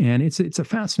 and it's a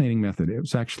fascinating method. It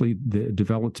was actually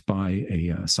developed by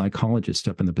a psychologist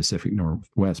up in the Pacific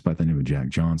Northwest by the name of Jack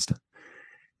Johnston.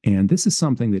 And this is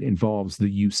something that involves the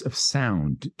use of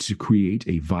sound to create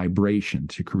a vibration,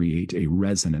 to create a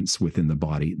resonance within the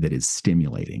body that is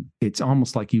stimulating. It's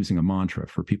almost like using a mantra.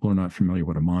 For people who are not familiar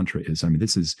what a mantra is, I mean,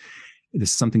 this is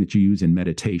something that you use in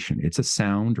meditation. It's a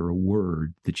sound or a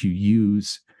word that you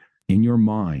use in your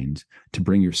mind to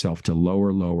bring yourself to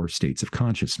lower states of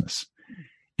consciousness.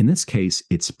 In this case,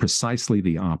 it's precisely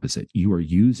the opposite. You are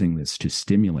using this to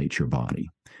stimulate your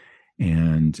body.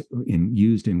 And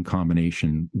used in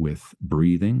combination with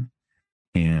breathing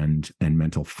and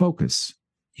mental focus,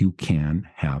 you can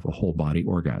have a whole body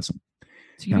orgasm.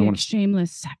 So you get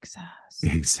shameless sex.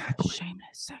 Exactly. Shameless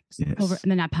sex. Yes.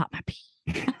 And then I pop my pee.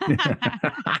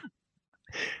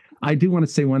 I do want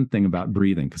to say one thing about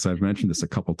breathing, because I've mentioned this a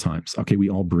couple times. Okay, we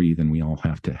all breathe and we all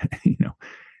have to,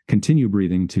 continue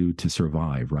breathing to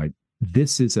survive, right?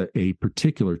 This is a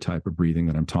particular type of breathing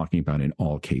that I'm talking about in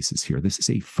all cases here. This is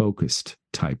a focused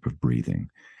type of breathing.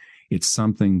 It's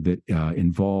something that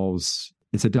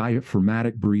it's a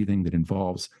diaphragmatic breathing that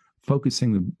involves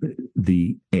focusing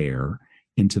the air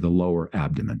into the lower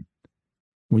abdomen.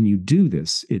 When you do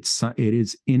this, it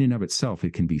is in and of itself,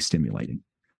 it can be stimulating.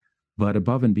 But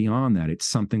above and beyond that, it's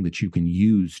something that you can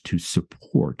use to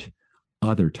support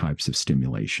other types of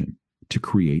stimulation to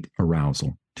create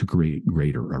arousal, to create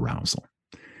greater arousal.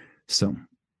 So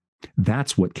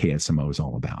that's what KSMO is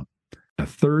all about. A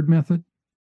third method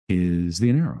is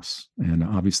the Aneros. And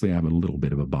obviously I have a little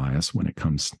bit of a bias when it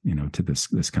comes, to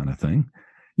this kind of thing.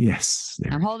 Yes.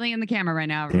 I'm holding in the camera right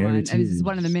now, everyone. This is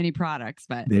one of the many products,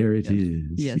 but there it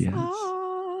is. Yes.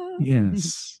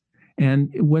 Yes.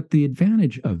 And what the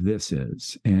advantage of this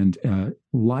is, and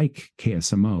like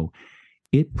KSMO,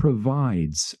 it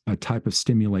provides a type of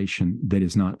stimulation that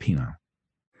is not penile.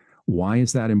 Why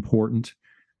is that important?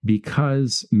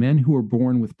 Because men who are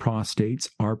born with prostates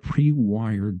are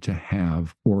pre-wired to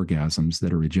have orgasms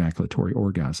that are ejaculatory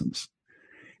orgasms.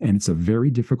 And it's a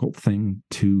very difficult thing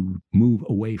to move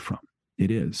away from. It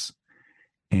is.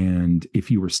 And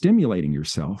if you were stimulating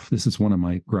yourself, this is one of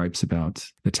my gripes about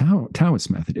the Taoist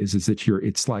method is that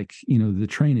it's like, the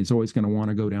train is always going to want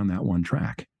to go down that one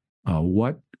track.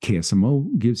 What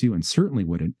KSMO gives you, and certainly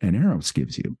what Aneros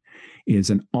gives you, is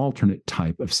an alternate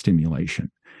type of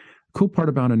stimulation. Cool part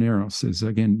about Aneros is,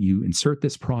 again, you insert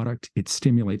this product, it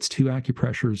stimulates two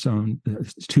acupressure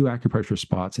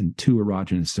spots and two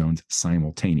erogenous zones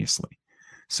simultaneously.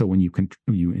 So when you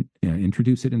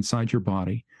introduce it inside your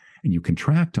body and you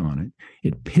contract on it,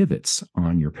 it pivots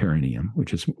on your perineum,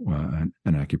 which is an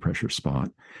acupressure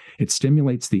spot. It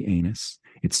stimulates the anus,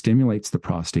 it stimulates the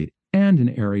prostate, and an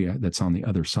area that's on the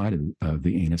other side of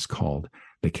the anus called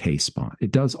the K spot.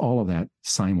 It does all of that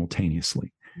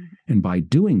simultaneously. And by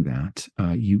doing that,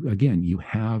 you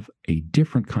have a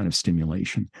different kind of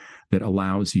stimulation that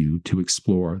allows you to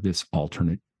explore this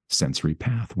alternate sensory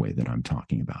pathway that I'm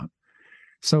talking about.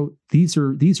 So these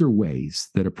are ways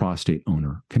that a prostate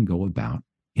owner can go about,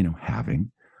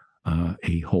 having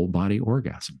a whole body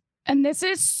orgasm. And this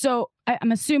is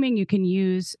I'm assuming you can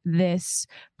use this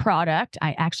product.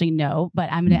 I actually know, but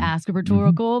I'm going to ask a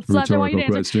rhetorical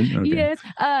question. Okay. Yes.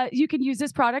 You can use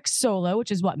this product solo,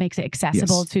 which is what makes it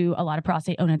accessible to a lot of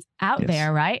prostate owners out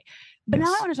there, right? But now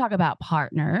I want to talk about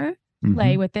partner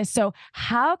play with this. So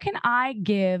how can I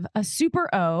give a Super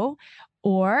O,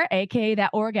 or AKA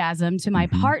that orgasm, to my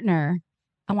partner?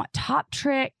 I want top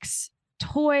tricks,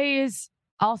 toys,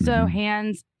 also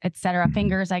hands, etc.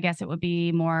 Fingers, I guess it would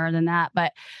be more than that.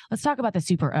 But let's talk about the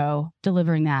Super O,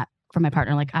 delivering that for my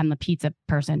partner. Like, I'm the pizza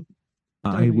person.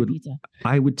 I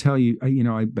would tell you,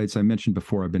 as I mentioned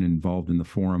before, I've been involved in the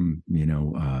forum,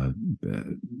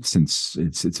 since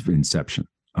its inception.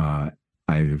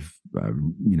 I've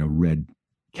read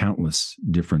countless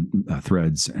different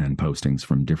threads and postings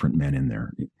from different men in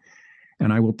there.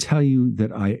 And I will tell you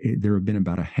that there have been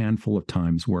about a handful of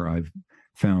times where I've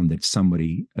found that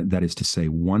somebody, that is to say,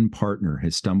 one partner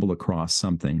has stumbled across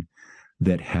something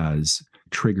that has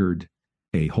triggered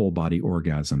a whole body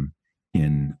orgasm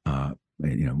in a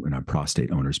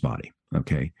prostate owner's body.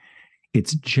 Okay.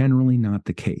 It's generally not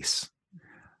the case.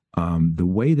 The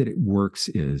way that it works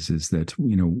is that,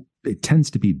 it tends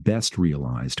to be best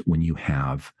realized when you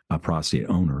have a prostate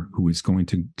owner who is going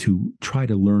to try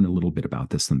to learn a little bit about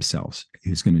this themselves,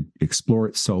 who's going to explore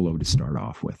it solo to start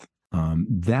off with.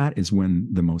 That is when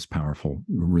the most powerful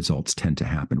results tend to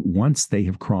happen. Once they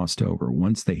have crossed over,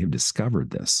 once they have discovered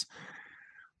this,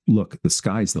 look, the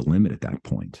sky's the limit at that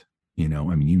point. You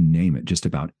name it, just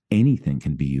about anything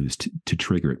can be used to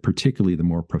trigger it, particularly the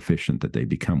more proficient that they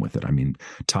become with it.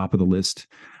 Top of the list,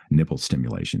 nipple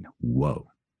stimulation. Whoa,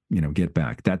 get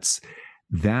back.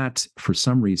 That for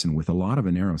some reason with a lot of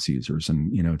Aneros users,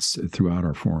 and it's throughout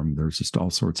our forum, there's just all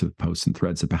sorts of posts and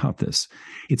threads about this.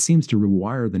 It seems to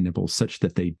rewire the nipples such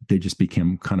that they just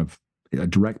become kind of a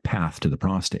direct path to the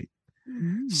prostate.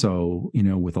 So,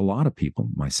 with a lot of people,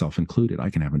 myself included, I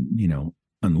can have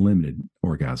unlimited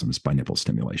orgasms by nipple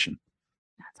stimulation.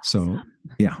 That's awesome.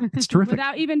 So yeah, it's terrific.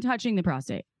 Without even touching the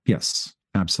prostate. Yes,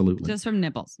 absolutely. Just from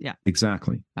nipples. Yeah,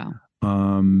 exactly. Wow.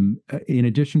 In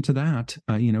addition to that,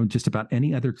 just about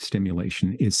any other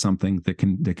stimulation is something that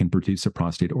can produce a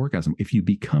prostate orgasm. If you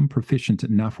become proficient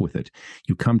enough with it,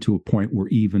 you come to a point where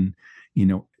even,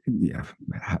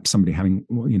 somebody having,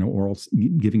 oral,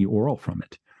 giving you oral from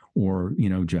it, or,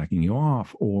 jacking you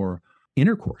off, or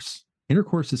intercourse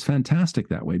Intercourse is fantastic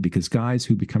that way, because guys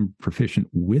who become proficient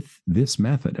with this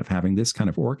method of having this kind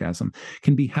of orgasm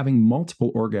can be having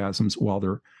multiple orgasms while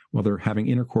they're having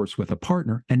intercourse with a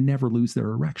partner and never lose their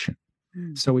erection.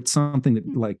 So it's something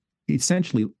that like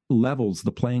essentially levels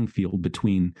the playing field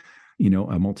between,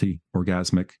 a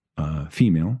multi-orgasmic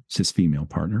cis female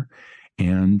partner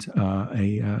and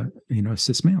a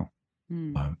cis male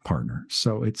partner.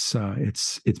 So it's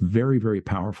very, very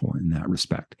powerful in that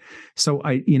respect. So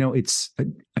it's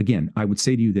again, I would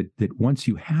say to you that once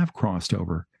you have crossed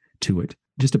over to it,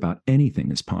 just about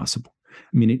anything is possible.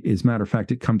 I mean, as a matter of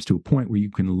fact, it comes to a point where you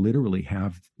can literally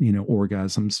have,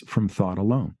 orgasms from thought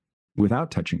alone,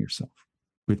 without touching yourself,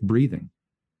 with breathing.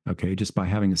 Okay, just by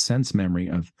having a sense memory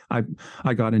of.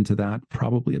 I got into that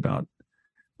probably about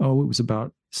it was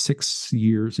about 6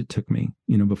 years it took me,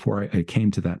 before I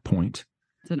came to that point.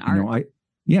 It's an art.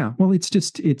 Well, it's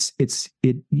just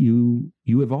you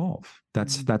evolve.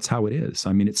 That's how it is.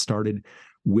 I mean, it started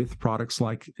with products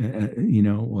like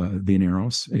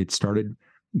Veneros. It started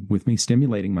with me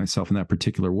stimulating myself in that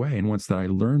particular way, and once that I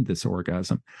learned this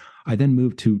orgasm, I then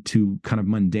moved to kind of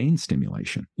mundane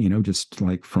stimulation. Just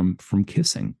like from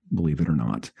kissing, believe it or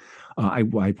not. I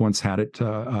once had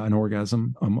an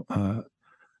orgasm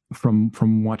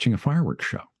from watching a fireworks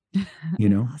show.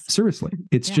 Seriously,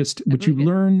 it's just what you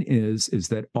learn is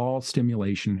that all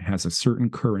stimulation has a certain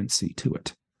currency to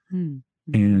it.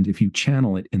 And if you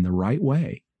channel it in the right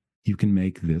way, you can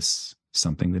make this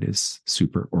something that is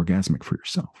super orgasmic for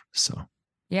yourself.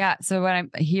 Yeah. So what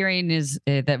I'm hearing is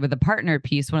that with the partner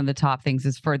piece, one of the top things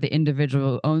is for the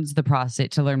individual who owns the prostate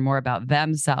to learn more about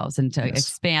themselves and to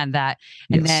expand that.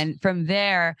 And then from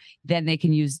there, then they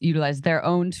can utilize their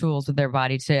own tools with their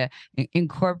body to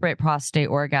incorporate prostate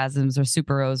orgasms or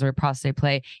super O's or prostate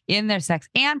play in their sex,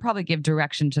 and probably give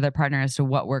direction to their partner as to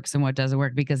what works and what doesn't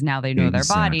work, because now they know their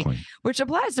body, which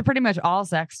applies to pretty much all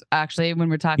sex, actually, when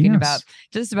we're talking about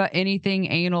just about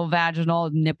anything, anal, vaginal,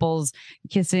 nipples,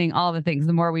 kissing, all the things.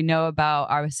 The more we know about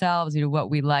ourselves,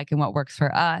 what we like and what works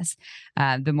for us,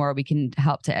 the more we can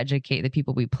help to educate the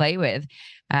people we play with.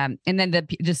 And then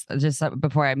just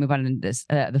before I move on to this,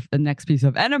 the next piece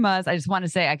of enemas, I just want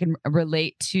to say I can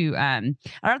relate to, I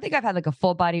don't think I've had like a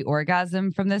full body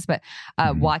orgasm from this, but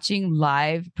watching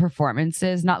live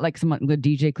performances, not like someone with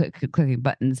DJ clicking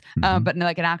buttons, but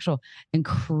like an actual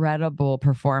incredible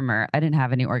performer. I didn't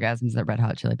have any orgasms at Red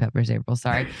Hot Chili Peppers, April,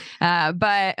 sorry.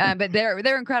 But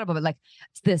they're incredible. But like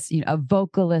this, a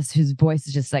vocalist whose voice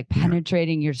is just like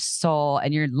penetrating your soul,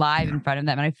 and you're live in front of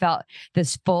them. And I felt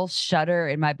this full shudder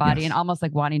in my body and almost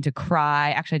like wanting to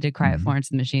cry. Actually, I did cry at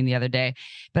Florence and the Machine the other day,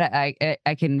 but I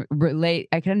can relate.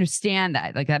 I can understand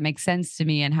that. Like that makes sense to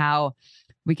me, and how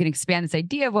we can expand this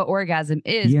idea of what orgasm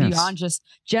is beyond just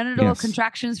genital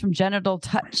contractions from genital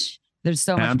touch. There's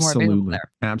so much more available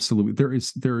there. Absolutely.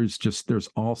 There's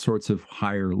all sorts of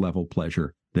higher level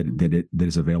pleasure that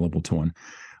is available to one.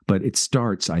 But it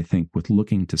starts, I think, with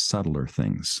looking to subtler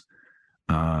things,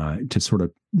 to sort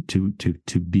of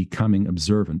to becoming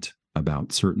observant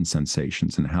about certain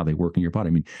sensations and how they work in your body.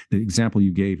 I mean, the example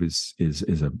you gave is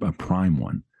a prime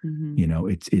one.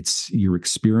 It's you're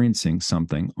experiencing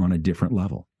something on a different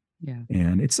level. Yeah.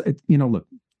 And look,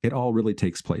 it all really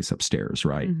takes place upstairs,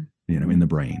 right? In the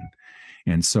brain.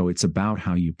 And so it's about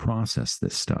how you process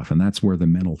this stuff. And that's where the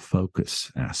mental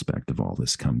focus aspect of all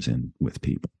this comes in with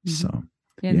people. So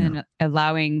And then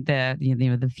allowing the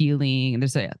the feeling.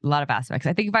 There's a lot of aspects.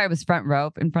 I think if I was front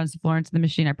row in front of Florence and the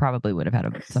Machine, I probably would have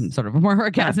had some sort of a more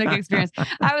orgasmic experience.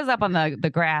 I was up on the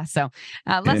grass, so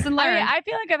lesson learned. I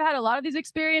feel like I've had a lot of these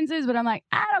experiences, but I'm like,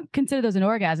 I don't consider those an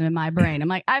orgasm in my brain. I'm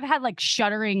like, I've had like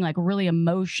shuddering, like really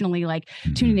emotionally like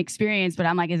tuning experience, but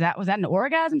I'm like, was that an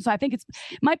orgasm? So I think it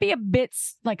might be a bit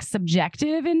like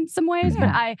subjective in some ways, but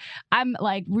I'm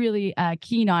like really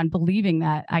keen on believing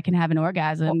that I can have an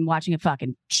orgasm watching a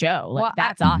fucking show. Like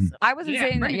that's awesome. I wasn't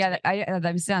saying that. Yeah, I'm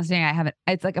not saying I haven't.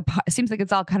 It's like it seems like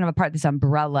it's all kind of a part of this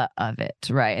umbrella of it,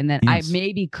 right? And then I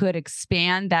maybe could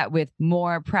expand that with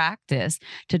more practice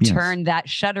to turn that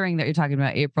shuddering that you're talking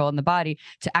about, April, in the body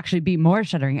to actually be more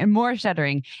shuddering,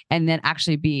 and then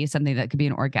actually be something that could be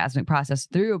an orgasmic process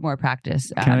through more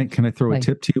practice. Can I throw a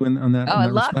tip to you on that? Oh, I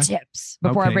love tips.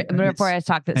 Before I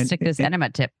stick this enema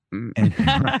tip.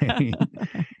 And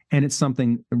it's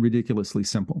something ridiculously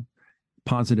simple.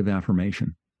 Positive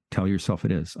affirmation. Tell yourself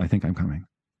it is. I think I'm coming.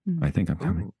 I think I'm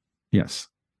coming. Yes.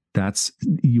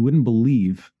 You wouldn't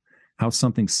believe how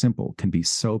something simple can be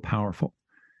so powerful.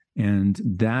 And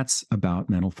that's about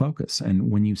mental focus.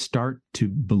 And when you start to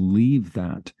believe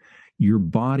that, your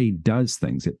body does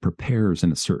things. It prepares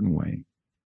in a certain way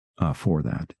for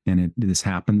that. And this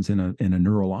happens in a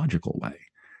neurological way.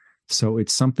 So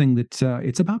it's something that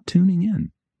it's about tuning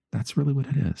in. That's really what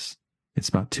it is. It's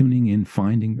about tuning in,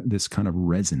 finding this kind of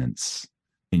resonance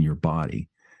in your body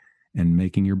and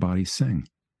making your body sing.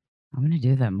 I'm going to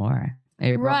do that more.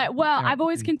 April. Right. Well, I've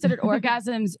always considered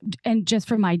orgasms, and just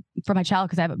for my child,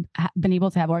 because I've been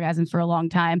able to have orgasms for a long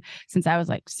time since I was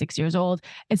like 6 years old.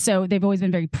 And so they've always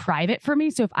been very private for me.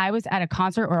 So if I was at a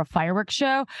concert or a fireworks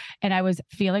show and I was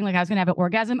feeling like I was going to have an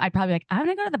orgasm, I'd probably be like, I'm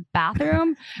going to go to the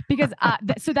bathroom because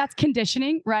so that's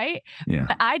conditioning, right? Yeah.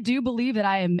 But I do believe that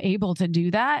I am able to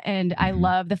do that. And I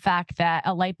love the fact that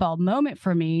a light bulb moment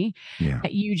for me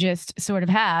that you just sort of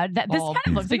had, that this kind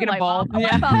of looks like a light bulb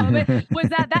moment, was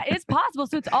that is possible.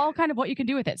 So it's all kind of what you can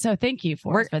do with it. So thank you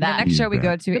for that. The next show we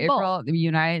go to, Good April, you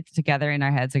and I together in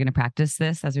our heads are going to practice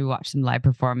this as we watch some live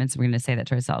performance. We're going to say that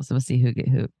to ourselves. So we'll see who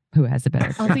has the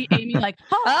better. I'll see Amy like,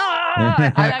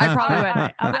 I probably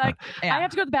would. I'll be like, I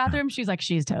have to go to the bathroom. She's like,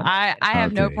 she's totally. I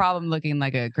have no problem looking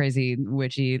like a crazy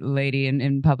witchy lady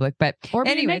in public, but or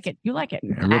being naked. You like it.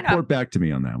 Report back to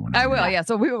me on that one. I will. Yeah.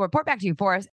 So we will report back to you,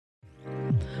 Forrest.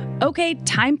 Okay,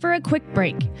 time for a quick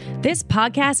break. This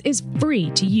podcast is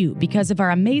free to you because of our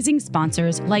amazing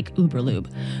sponsors like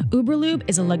Uberlube. Uberlube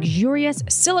is a luxurious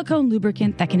silicone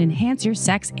lubricant that can enhance your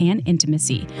sex and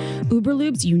intimacy.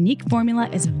 Uberlube's unique formula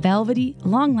is velvety,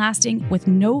 long-lasting, with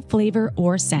no flavor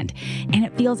or scent, and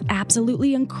it feels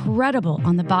absolutely incredible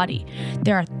on the body.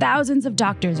 There are thousands of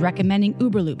doctors recommending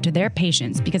Uberlube to their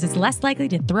patients because it's less likely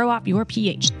to throw off your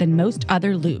pH than most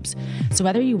other lubes. So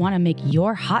whether you want to make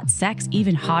your hot sex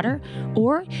even hotter,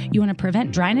 or you want to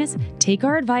prevent dryness, take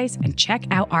our advice and check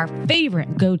out our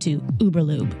favorite go-to,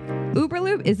 Uberlube.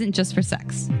 Uberlube isn't just for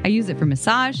sex. I use it for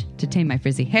massage, to tame my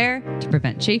frizzy hair, to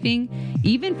prevent chafing,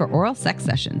 even for oral sex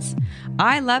sessions.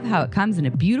 I love how it comes in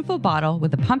a beautiful bottle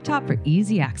with a pump top for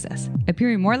easy access,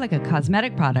 appearing more like a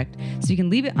cosmetic product so you can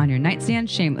leave it on your nightstand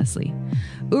shamelessly.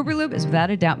 Uberlube is without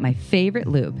a doubt my favorite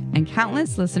lube, and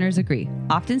countless listeners agree,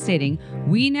 often stating,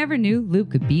 "We never knew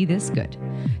lube could be this good."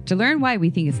 To learn why we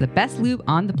think it's the best lube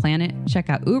on the planet, check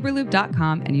out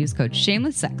uberlube.com and use code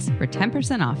SHAMELESSSEX for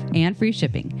 10% off and free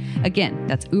shipping. Again,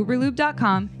 that's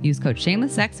uberlube.com. Use code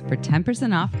SHAMELESSSEX for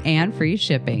 10% off and free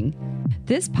shipping.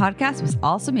 This podcast was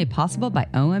also made possible by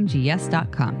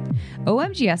OMGYes.com.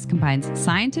 OMGYes combines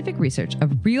scientific research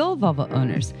of real vulva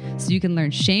owners so you can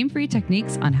learn shame-free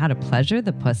techniques on how to pleasure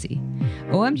the pussy.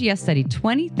 OMGYes studied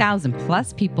 20,000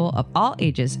 plus people of all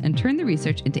ages and turned the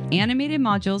research into animated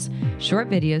modules, short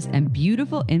videos, and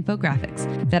beautiful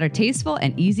infographics that are tasteful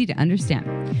and easy to understand.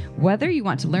 Whether you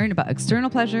want to learn about external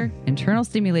pleasure, internal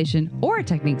stimulation, or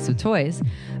techniques with toys,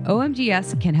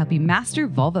 OMGYes can help you master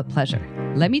vulva pleasure.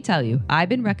 Let me tell you, I've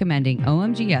been recommending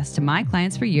OMGYes to my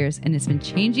clients for years, and it's been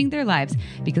changing their lives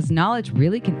because knowledge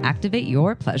really can activate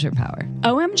your pleasure power.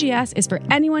 OMGYes is for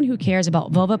anyone who cares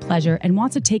about vulva pleasure and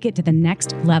wants to take it to the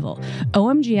next level.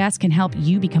 OMGYes can help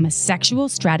you become a sexual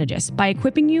strategist by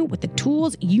equipping you with the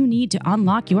tools you need to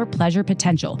unlock your pleasure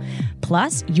potential.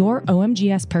 Plus, your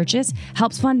OMGYes purchase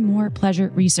helps fund more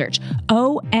pleasure research.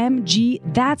 OMG,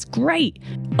 that's great.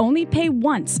 Only pay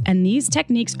once, and these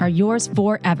techniques are yours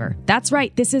forever. That's right,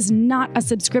 this is not a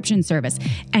subscription service,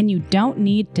 and you don't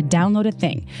need to download a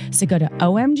thing. So go to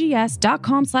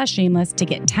omgyes.com/shameless to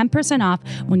get 10% off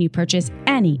when you purchase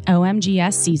any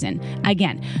OMGYes season.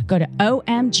 Again, go to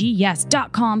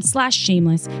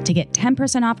omgyes.com/shameless to get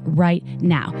 10% off right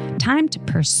now. Time to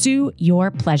pursue your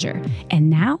pleasure. And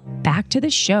now, back to the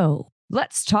show.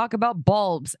 Let's talk about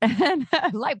bulbs and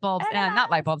light bulbs,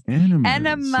 not light bulbs.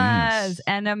 Enemas.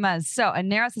 Enemas. So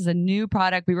Aneris is a new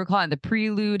product. We were calling it the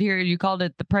Prelude here. You called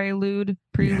it the Prelude.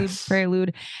 Yes.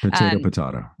 Prelude.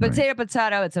 Potato.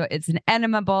 Potato. It's an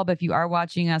enema bulb. If you are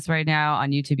watching us right now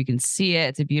on YouTube, you can see it.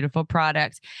 It's a beautiful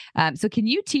product. So can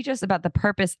you teach us about the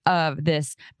purpose of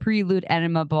this Prelude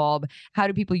enema bulb? How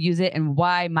do people use it, and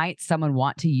why might someone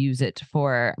want to use it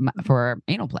for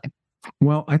anal play?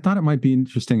 Well, I thought it might be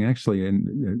interesting, actually,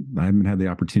 and I haven't had the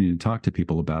opportunity to talk to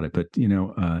people about it, but,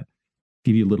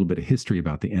 give you a little bit of history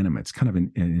about the enema. It's kind of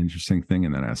an interesting thing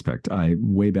in that aspect.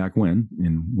 Way back when,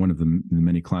 in one of the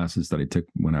many classes that I took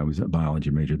when I was a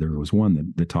biology major, there was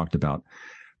one that talked about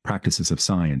practices of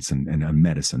science and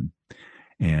medicine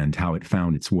and how it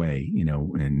found its way,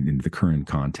 in the current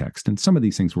context. And some of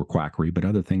these things were quackery, but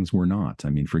other things were not. I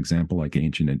mean, for example, like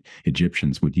ancient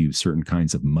Egyptians would use certain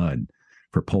kinds of mud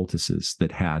for poultices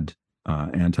that had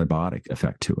antibiotic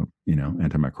effect to them,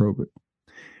 antimicrobial.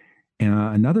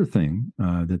 Another thing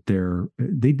that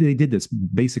they did this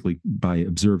basically by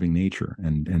observing nature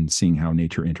and seeing how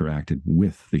nature interacted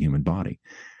with the human body.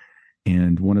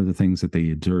 And one of the things that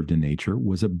they observed in nature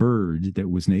was a bird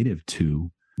that was native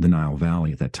to the Nile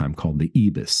Valley at that time called the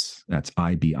ibis. That's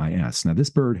IBIS. Now, this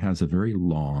bird has a very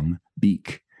long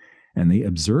beak, and they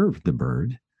observed the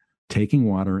bird taking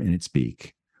water in its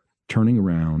beak, turning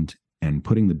around and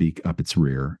putting the beak up its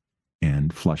rear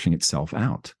and flushing itself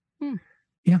out.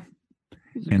 Yeah.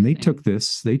 And they took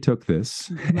this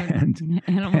and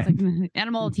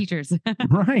animal teachers.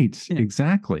 Right,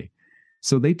 exactly.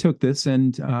 So they took this,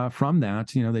 and from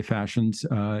that, they fashioned,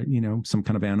 some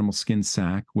kind of animal skin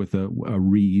sack with a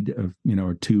reed of,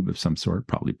 a tube of some sort,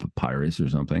 probably papyrus or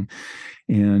something.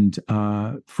 And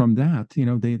from that,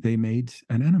 they made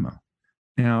an enema.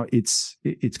 Now, it's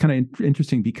kind of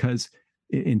interesting because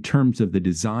in terms of the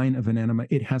design of an enema,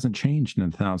 it hasn't changed in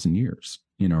 1,000 years,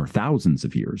 or thousands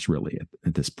of years, really,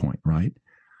 at this point, right?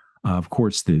 Of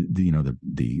course, the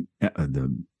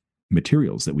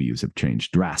materials that we use have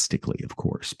changed drastically, of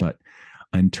course, but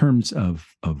in terms of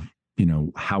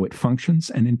how it functions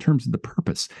and in terms of the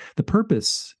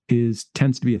purpose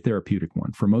tends to be a therapeutic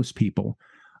one for most people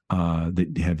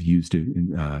that have used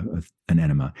an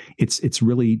enema. It's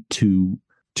really to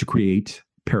create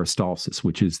peristalsis,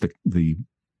 which is the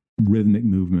rhythmic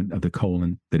movement of the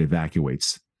colon that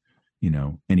evacuates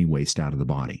any waste out of the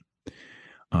body.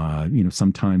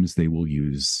 Sometimes they will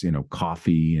use,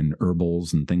 coffee and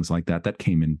herbals and things like that. That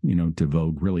came in, to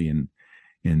vogue really in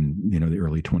the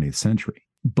early 20th century.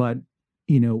 But,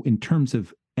 in terms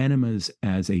of enemas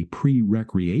as a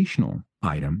pre-recreational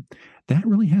item, that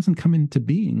really hasn't come into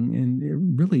being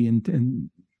and really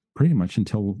in pretty much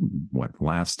until the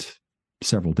last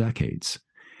several decades.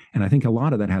 And I think a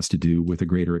lot of that has to do with a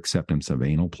greater acceptance of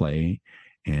anal play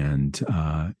and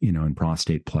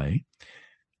prostate play.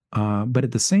 But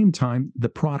at the same time, the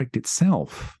product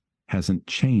itself hasn't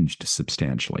changed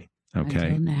substantially. Okay.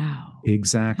 Until now.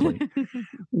 Exactly.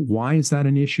 Why is that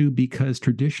an issue? Because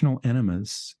traditional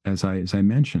enemas, as I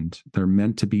mentioned, they're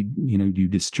meant to be, you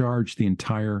discharge the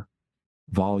entire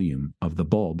volume of the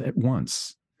bulb at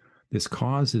once. This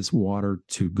causes water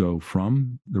to go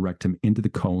from the rectum into the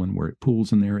colon, where it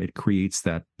pools in there. It creates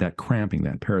that cramping,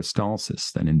 that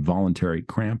peristalsis, that involuntary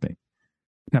cramping.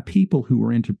 Now, people who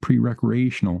are into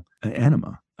pre-recreational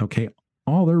enema, okay,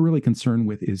 all they're really concerned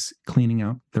with is cleaning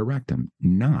out their rectum,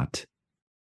 not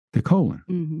the colon.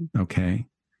 Mm-hmm. Okay.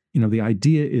 The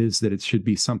idea is that it should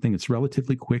be something that's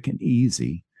relatively quick and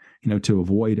easy, to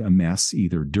avoid a mess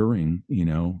either during,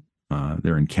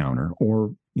 their encounter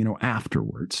or,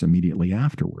 afterwards, immediately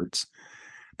afterwards.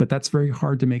 But that's very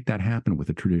hard to make that happen with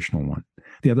a traditional one.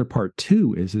 The other part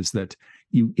too is that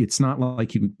it's not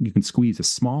like you can squeeze a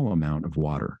small amount of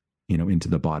water, into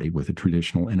the body with a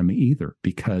traditional enema either,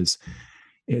 because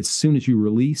as soon as you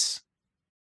release,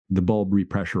 the bulb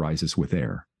repressurizes with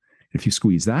air. If you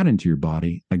squeeze that into your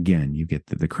body, again, you get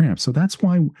the cramp. So that's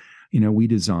why, we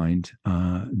designed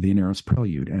the Aneros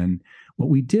Prelude. And what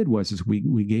we did was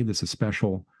we gave this a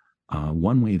special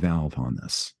one-way valve on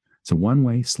this. It's a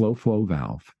one-way slow flow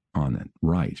valve on it,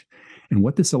 right? And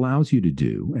what this allows you to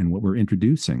do, and what we're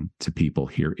introducing to people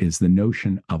here, is the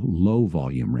notion of low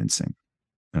volume rinsing.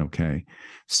 Okay,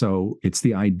 so it's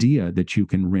the idea that you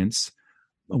can rinse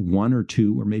 1 or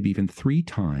 2 or maybe even 3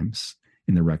 times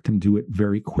in the rectum, do it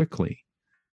very quickly,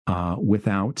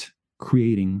 without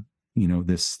creating,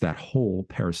 that whole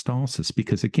peristalsis.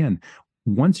 Because again,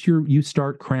 once you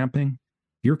start cramping,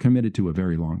 you're committed to a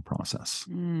very long process.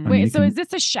 Wait, so is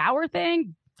this a shower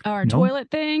thing or a toilet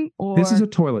thing? Or this is a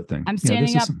toilet thing. I'm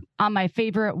standing up on my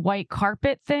favorite white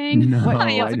carpet thing? No,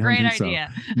 that's a great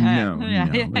idea. So. No,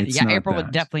 April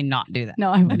would definitely not do that. No,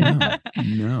 I wouldn't.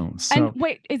 No. So, and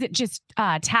wait, is it just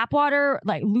tap water,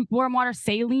 like lukewarm water,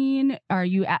 saline? Are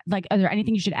there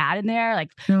anything you should add in there, like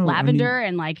lavender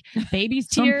and like baby's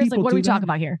tears? Like, what are we talking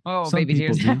about here? Oh, baby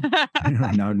tears.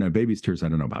 No, baby's tears I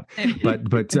don't know about.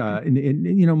 But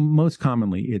most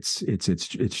commonly it's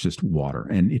just water,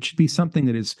 and it should be something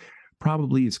that is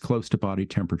probably as close to body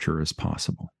temperature as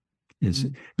possible.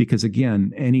 Because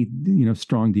again, any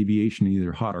strong deviation,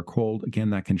 either hot or cold,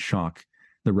 again, that can shock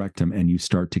the rectum, and you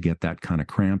start to get that kind of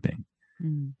cramping.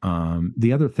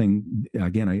 The other thing,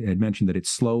 again, I had mentioned that it's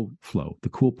slow flow. The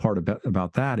cool part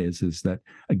about that is that,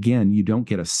 again, you don't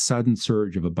get a sudden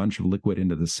surge of a bunch of liquid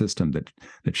into the system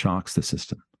that shocks the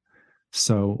system.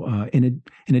 So in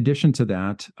addition to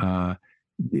that,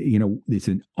 it's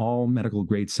an all medical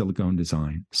grade silicone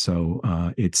design. So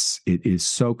it is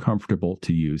so comfortable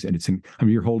to use, and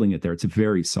you're holding it there. It's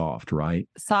very soft, right?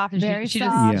 Soft. Very she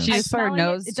soft. just put her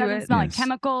nose to it. It doesn't smell like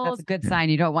chemicals. That's a good sign.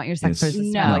 You don't want your sex toys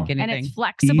to smell like anything. And it's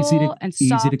flexible and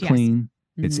soft. Easy to clean.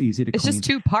 It's easy to It's clean. just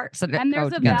two parts. And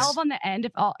there's a valve on the end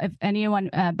if anyone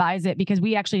buys it, because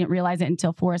we actually didn't realize it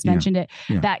until Forrest mentioned it,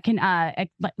 that can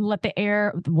let the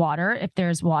air, water, if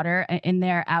there's water in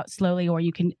there, out slowly, or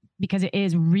you can, because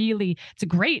it's a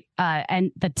great,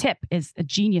 and the tip is a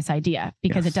genius idea,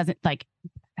 because it doesn't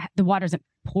the water doesn't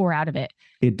pour out of it.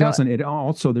 It doesn't. It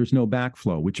also, there's no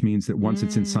backflow, which means that once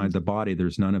it's inside the body,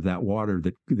 there's none of that water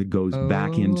that goes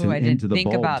back into the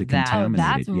bulb to contaminate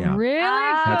that's it. Yeah. Really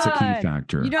That's a key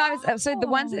factor. You know, so the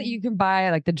ones that you can buy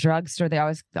like the drugstore, they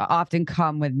often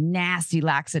come with nasty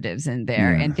laxatives in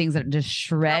there and things that just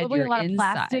shred probably your a lot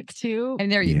inside. of plastic too.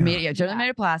 And they're generally made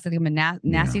of plastic and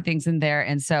nasty things in there.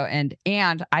 And so,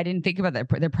 and I didn't think about that.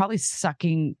 They're probably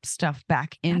sucking stuff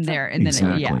back in there. And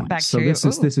then, bacteria.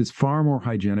 So this is far more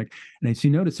hygienic. And as you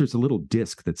notice, there's a little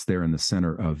disc that's there in the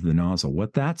center of the nozzle.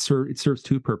 What that serves, it serves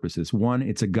two purposes. One,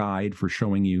 it's a guide for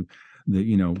showing you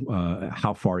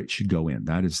how far it should go in.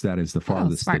 That is the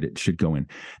farthest that it should go in.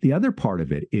 The other part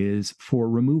of it is for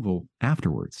removal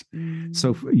afterwards.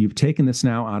 So you've taken this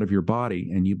now out of your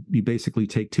body, and you basically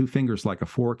take two fingers like a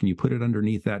fork and you put it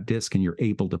underneath that disc, and you're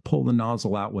able to pull the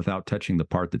nozzle out without touching the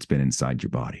part that's been inside your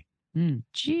body.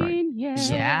 Genius.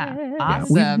 Right. Yeah.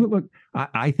 Awesome. Look,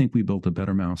 I think we built a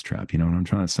better mousetrap. You know what I'm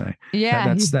trying to say?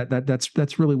 Yeah.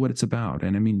 That's really what it's about.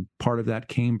 And I mean, part of that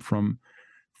came from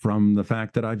the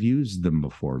fact that I've used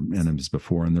enzymes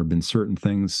before, and there have been certain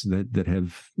things that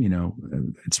have,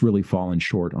 it's really fallen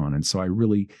short on. And so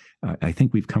I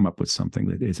think we've come up with something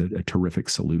that is a terrific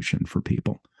solution for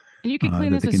people. And you can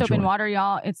clean this with soap and water,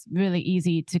 y'all. It's really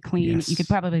easy to clean. Yes. You could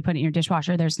probably put it in your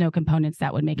dishwasher. There's no components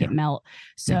that would make it melt.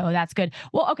 So that's good.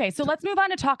 Well, okay. So let's move on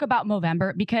to talk about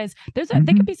Movember, because there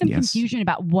could be some confusion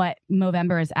about what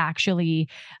Movember is actually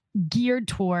geared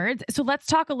towards. So let's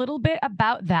talk a little bit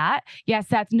about that. Yes,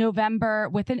 that's November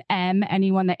with an M,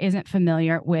 anyone that isn't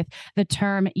familiar with the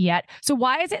term yet. So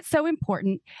why is it so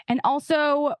important? And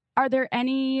also, are there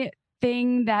any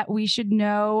thing that we should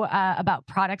know about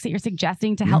products that you're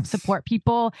suggesting to help support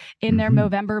people in their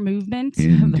Movember movement?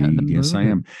 Indeed. Yes, I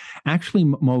am. Actually,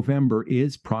 Movember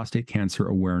is Prostate Cancer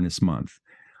Awareness Month.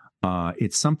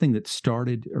 It's something that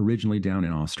started originally down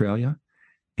in Australia.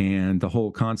 And the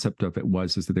whole concept of it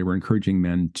is that they were encouraging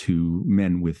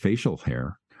men with facial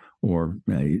hair or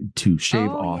to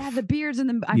shave off. Yeah, the beards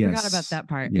and I forgot about that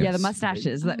part. Yes. Yeah, the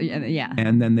mustaches. Yeah.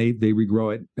 And then they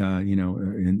regrow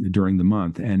it, during the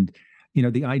month. And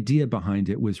the idea behind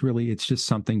it was really, it's just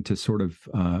something to sort of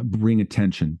bring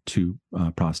attention to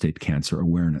prostate cancer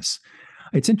awareness.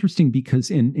 It's interesting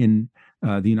because in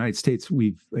the United States,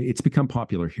 it's become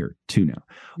popular here too now,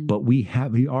 but we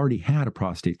already had a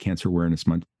Prostate Cancer Awareness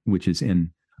Month, which is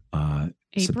in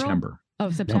September. Oh,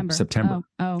 September. No, September.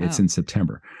 It's in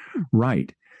September,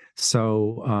 right?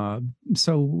 So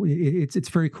it's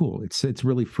very cool. It's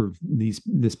really for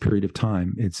this period of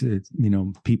time. It's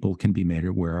people can be made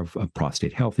aware of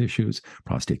prostate health issues,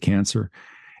 prostate cancer.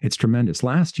 It's tremendous.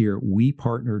 Last year, we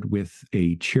partnered with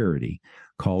a charity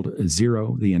called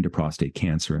Zero, the End of Prostate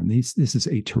Cancer. And this is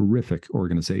a terrific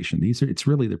organization. It's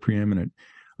really the preeminent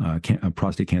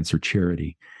prostate cancer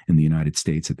charity in the United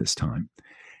States at this time.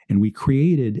 And we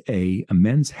created a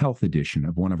men's health edition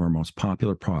of one of our most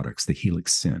popular products, the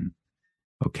Helix Syn.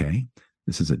 Okay.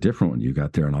 This is a different one you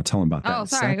got there, and I'll tell them about that in a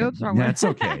second. Oops, wrong one. That's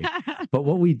okay. But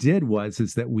what we did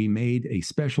is that we made a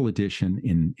special edition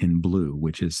in blue,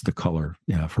 which is the color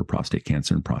for prostate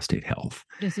cancer and prostate health.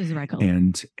 This is the right color.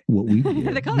 And what we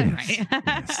did, the color, right?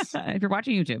 Yes. If you're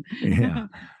watching YouTube. Yeah.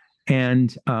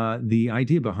 And the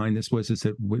idea behind this is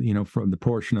that, from the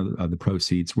portion of the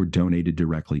proceeds were donated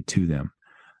directly to them.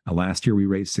 Last year, we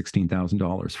raised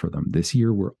 $16,000 for them. This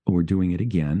year, we're doing it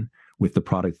again with the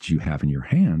product that you have in your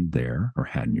hand there, or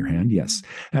had in your hand. Yes,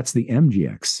 that's the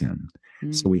MGX Syn.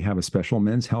 So we have a special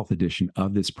men's health edition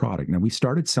of this product. Now, we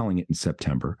started selling it in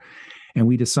September, and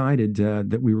we decided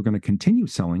that we were going to continue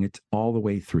selling it all the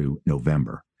way through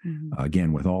November.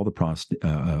 Again, with all the portion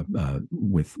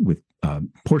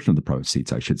of the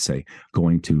proceeds, I should say,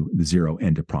 going to the Zero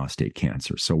End of Prostate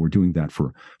Cancer. So we're doing that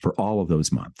for all of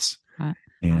those months.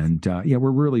 And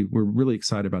we're really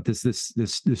excited about this.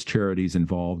 This charity is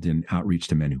involved in outreach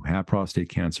to men who have prostate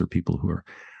cancer, people who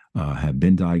have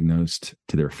been diagnosed,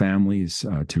 to their families,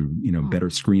 to better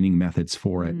screening methods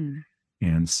for it.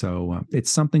 And so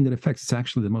it's something that affects. It's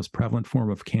actually the most prevalent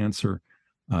form of cancer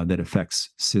that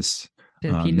affects cis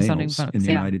males in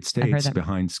the United States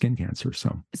behind skin cancer.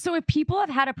 So if people have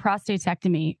had a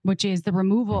prostatectomy, which is the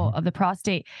removal of the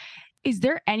prostate, is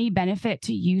there any benefit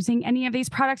to using any of these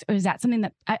products, or is that something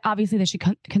that obviously they should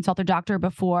consult their doctor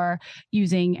before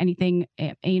using anything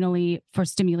anally for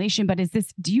stimulation? But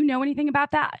do you know anything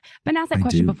about that? I've been asked that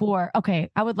question before. Okay,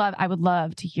 I would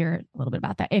love to hear a little bit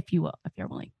about that, if you're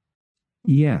willing.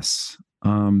 Yes.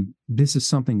 This is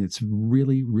something that's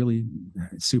really, really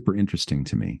super interesting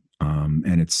to me.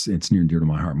 And it's near and dear to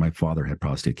my heart. My father had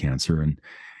prostate cancer,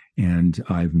 and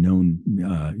I've known,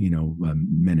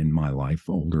 men in my life,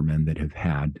 older men that have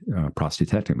had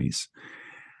prostatectomies.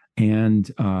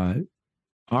 And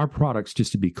our products,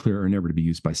 just to be clear, are never to be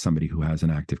used by somebody who has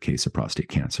an active case of prostate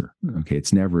cancer. Okay.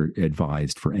 It's never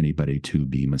advised for anybody to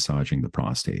be massaging the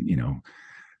prostate,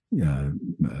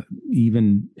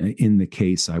 even in the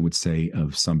case, I would say,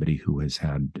 of somebody who has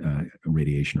had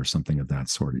radiation or something of that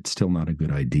sort, it's still not a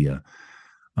good idea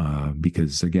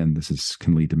because, again, this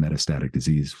can lead to metastatic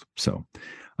disease. So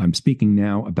I'm speaking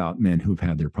now about men who've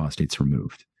had their prostates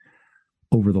removed.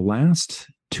 Over the last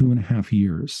 2.5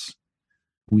 years,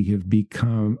 we have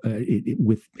become,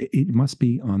 it must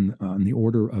be on the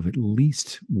order of at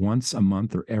least once a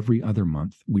month or every other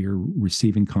month, we are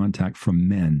receiving contact from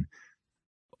men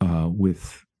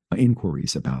with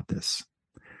inquiries about this.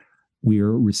 We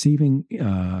are receiving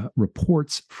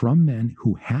reports from men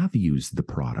who have used the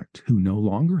product, who no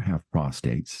longer have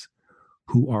prostates,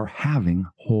 who are having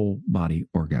whole body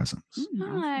orgasms.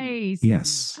 Nice.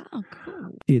 Yes. Oh,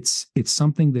 cool. It's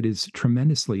something that is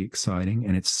tremendously exciting,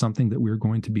 and it's something that we're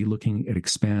going to be looking at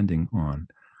expanding on.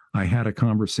 I had a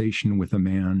conversation with a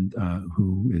man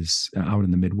who is out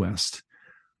in the Midwest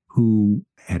who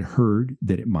had heard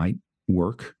that it might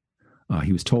work.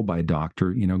 He was told by a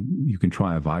doctor, you can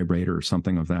try a vibrator or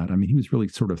something of that. I mean, he was really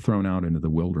sort of thrown out into the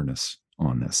wilderness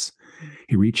on this.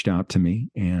 He reached out to me,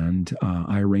 and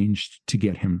I arranged to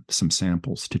get him some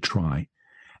samples to try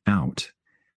out.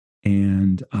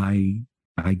 And I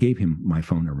gave him my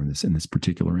phone number in this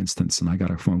particular instance, and I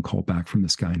got a phone call back from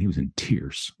this guy, and he was in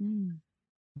tears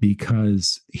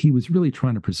because he was really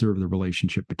trying to preserve the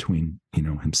relationship between,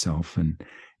 himself and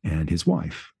his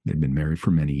wife. They'd been married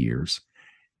for many years.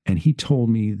 And he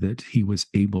told me that he was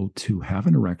able to have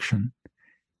an erection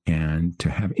and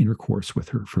to have intercourse with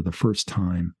her for the first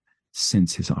time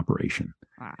since his operation.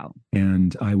 Wow.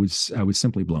 And I was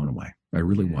simply blown away. I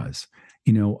really was.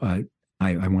 I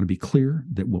want to be clear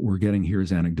that what we're getting here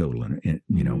is anecdotal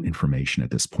information at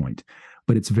this point,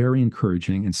 but it's very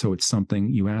encouraging. And so it's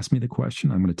something, you asked me the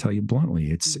question, I'm going to tell you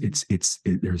bluntly,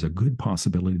 there's a good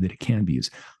possibility that it can be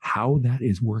used. How that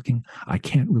is working, I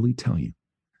can't really tell you.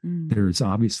 There's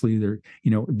obviously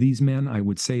these men, I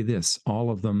would say this, all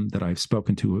of them that I've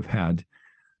spoken to have had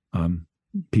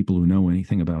people who know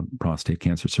anything about prostate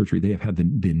cancer surgery. They have had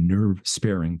the nerve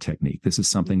sparing technique. This is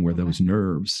something where those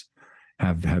nerves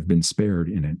have been spared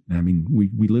in it. I mean,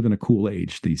 we live in a cool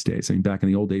age these days. I mean, back in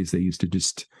the old days, they used to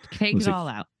just take it all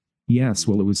out. Yes.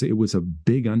 Well, it was a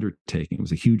big undertaking. It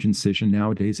was a huge incision.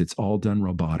 Nowadays, it's all done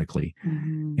robotically.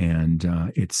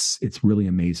 And it's really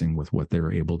amazing with what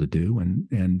they're able to do.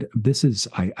 And this is,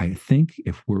 I think,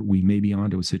 if we may be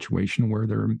onto a situation where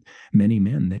there are many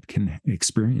men that can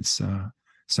experience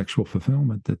sexual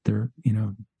fulfillment, that they're,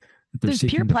 does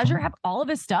Pure Pleasure have all of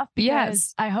his stuff? Because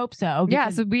yes, I hope so. Yeah,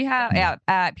 so we have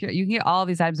at Pure. You can get all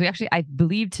these items. We actually, I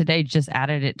believe, today just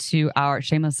added it to our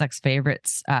Shameless Sex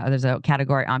favorites. There's a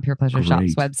category on Pure Pleasure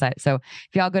Shop's website. So if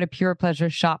y'all go to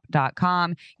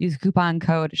purepleasureshop.com, use coupon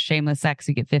code Shameless Sex,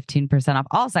 you get 15% off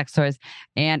all sex toys,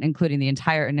 and including the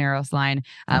entire Aneros line.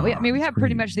 We have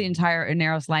pretty much the entire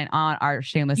Aneros line on our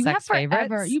Shameless Sex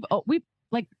favorites.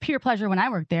 Like Pure Pleasure, when I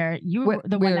worked there, you were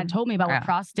the one that told me about what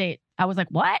prostate. I was like,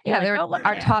 what? Yeah, they were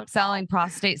our top selling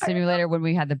prostate simulator when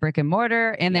we had the brick and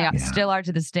mortar, and they still are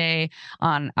to this day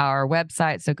on our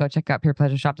website. So go check out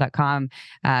purepleasureshop.com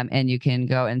and you can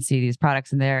go and see these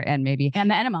products in there, and the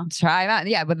enema. Try them out.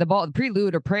 Yeah, but the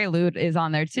prelude or prelude is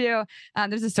on there too.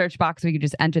 There's a search box. We can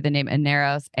just enter the name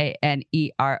Aneros,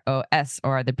 Aneros,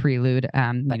 or the prelude. You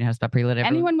know how to spell prelude.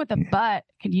 Anyone with a butt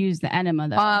could use the enema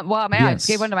though. I just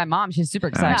gave one to my mom. She's super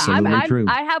excited.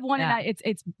 I have one, and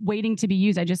it's waiting to be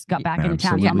used. I just got back into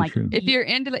town. So I'm like, if you're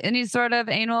into any sort of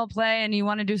anal play and you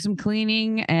want to do some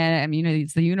cleaning, and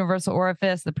it's the universal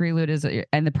orifice, the prelude is,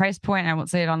 and the price point, I won't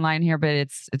say it online here, but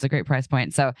it's a great price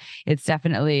point. So it's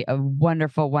definitely a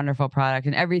wonderful, wonderful product,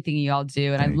 and everything you all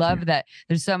do. And I love that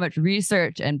there's so much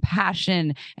research and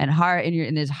passion and heart,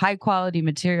 and there's high quality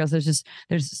materials. These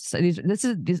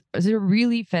are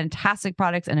really fantastic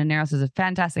products, and Aneros is a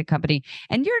fantastic company,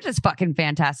 and you're just fucking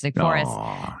fantastic, Forrest.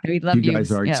 Aww, we love you. You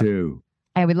guys are too.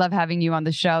 I would love having you on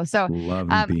the show. So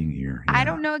Love being here. I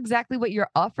don't know exactly what your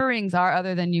offerings are,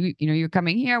 other than you're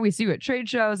coming here. We see you at trade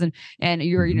shows, and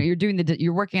you're you're doing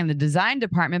you're working in the design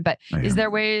department. But is there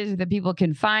ways that people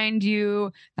can find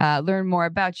you, learn more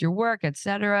about your work,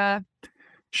 etc.?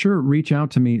 Sure. Reach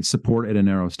out to me,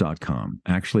 support@aneros.com.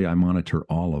 Actually, I monitor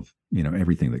all of,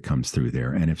 everything that comes through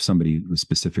there. And if somebody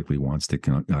specifically wants to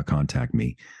contact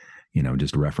me,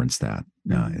 just reference that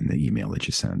in the email that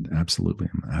you send. Absolutely.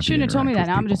 Shouldn't have told me that.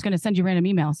 Now I'm just going to send you random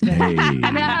emails. Hey. I mean,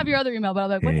 I have your other email, but I'm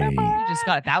like, what the fuck? You just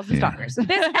got 1,000 stalkers.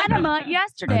 This enema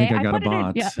yesterday. I think I got a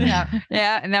bot.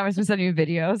 Yeah. And now we're supposed to send you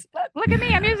videos. Look at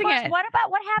me. I'm using it. What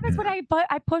happens when I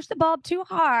push the bulb too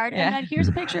hard and then here's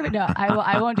a picture of it? No,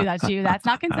 I won't do that to you. That's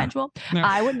not consensual. No.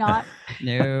 I would not.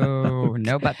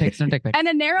 No butt pics, no dick pics. And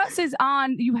Aneros is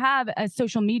on, you have a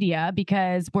social media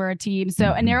because we're a team.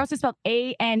 So Aneros is spelled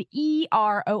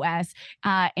ANEROS.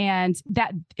 And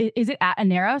that is it at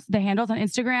Aneros, the handles on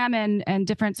Instagram and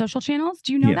different social channels.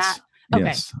 Do you know that? Okay.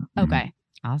 Yes. Okay.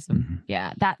 Awesome.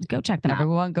 Yeah, go check them out.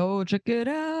 Everyone go check it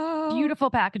out.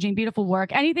 Beautiful packaging, beautiful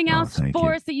work. Anything else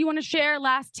for us that you want to share?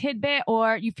 Last tidbit,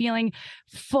 or you feeling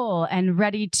full and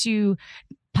ready to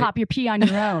pop your pee on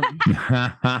your own?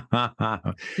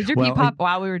 Did your pee pop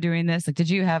while we were doing this? Like, did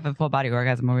you have a full body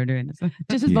orgasm while we were doing this?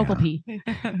 Just as vocal pee.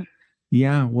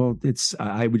 Yeah, well,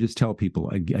 I would just tell people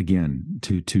again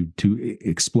to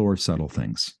explore subtle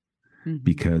things,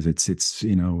 because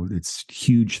it's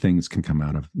huge things can come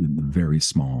out of very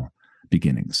small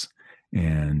beginnings.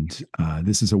 And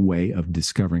this is a way of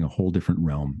discovering a whole different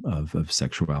realm of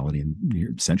sexuality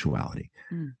and sensuality.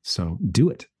 So do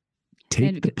it.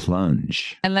 Take the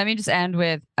plunge. And let me just end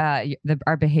with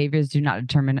our behaviors do not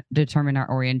determine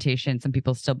our orientation. Some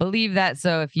people still believe that.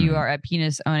 So if you are a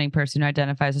penis owning person who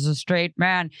identifies as a straight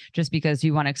man, just because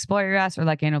you want to explore your ass or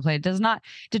like anal play, does not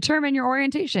determine your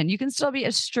orientation. You can still be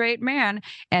a straight man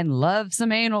and love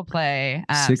some anal play.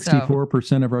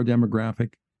 64% of our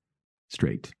demographic,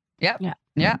 straight. Yep.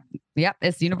 Yeah. Yep.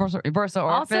 It's universal orifice.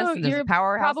 Also, you're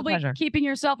probably keeping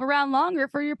yourself around longer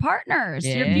for your partners,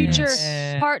 your future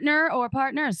partner or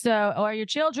partners, or your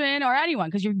children or anyone,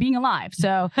 because you're being alive.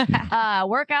 So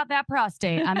work out that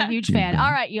prostate. I'm a huge fan.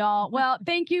 All right, y'all. Well,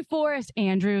 thank you, Forrest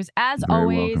Andrews. As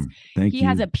always, he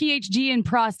has a PhD in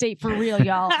prostate for real,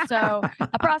 y'all. So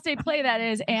a prostate play, that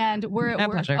is. And we're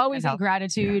always in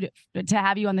gratitude to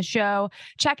have you on the show.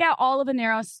 Check out all of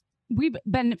Aneros. We've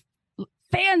been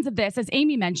fans of this, as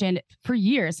Amy mentioned, for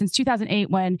years, since 2008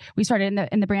 when we started,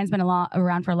 and the brand's been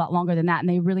around for a lot longer than that, and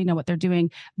they really know what they're doing.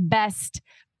 Best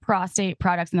prostate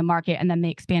products in the market, and then they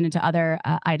expand into other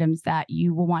items that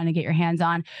you will want to get your hands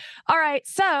on. All right,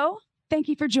 so thank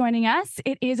you for joining us.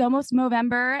 It is almost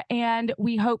Movember, and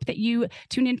we hope that you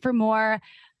tune in for more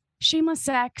Shameless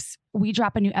Sex. We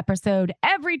drop a new episode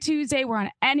every Tuesday. We're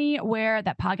on anywhere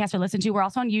that podcasts are listened to. We're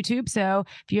also on YouTube, so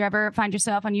if you ever find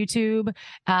yourself on YouTube,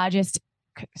 just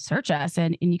search us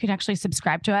and you can actually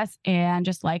subscribe to us and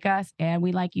just like us, and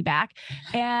we like you back.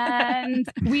 And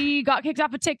we got kicked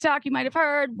off of TikTok. You might have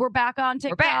heard we're back on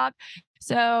TikTok.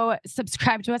 So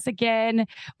subscribe to us again.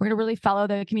 We're going to really follow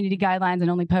the community guidelines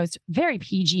and only post very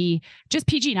PG, just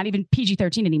PG, not even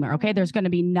PG-13 anymore. Okay. There's going to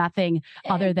be nothing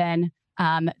other than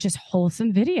just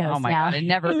wholesome videos. Oh my God. It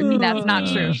never, that's not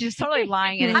true. She's totally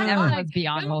lying, and it never was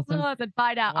beyond wholesome.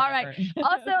 Find out. All right.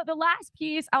 Also, the last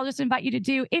piece I'll just invite you to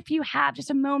do, if you have just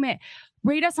a moment,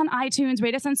 rate us on iTunes,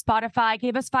 rate us on Spotify,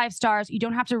 give us 5 stars. You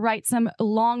don't have to write some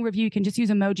long review. You can just use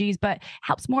emojis, but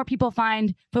helps more people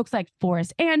find folks like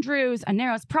Forrest Andrews,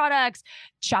 Aneros products,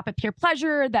 shop at Pure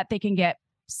Pleasure, that they can get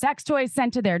sex toys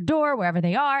sent to their door wherever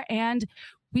they are. And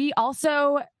we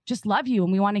also just love you,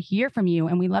 and we want to hear from you,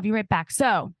 and we love you right back.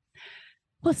 So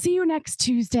we'll see you next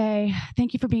Tuesday.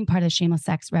 Thank you for being part of the Shameless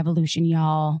Sex Revolution,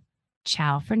 y'all.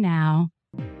 Ciao for now.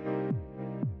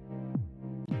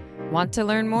 Want to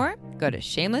learn more? Go to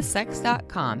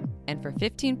shamelesssex.com, and for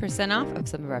 15% off of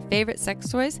some of our favorite sex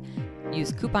toys,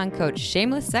 use coupon code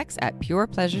SHAMELESSSEX at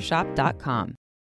purepleasureshop.com.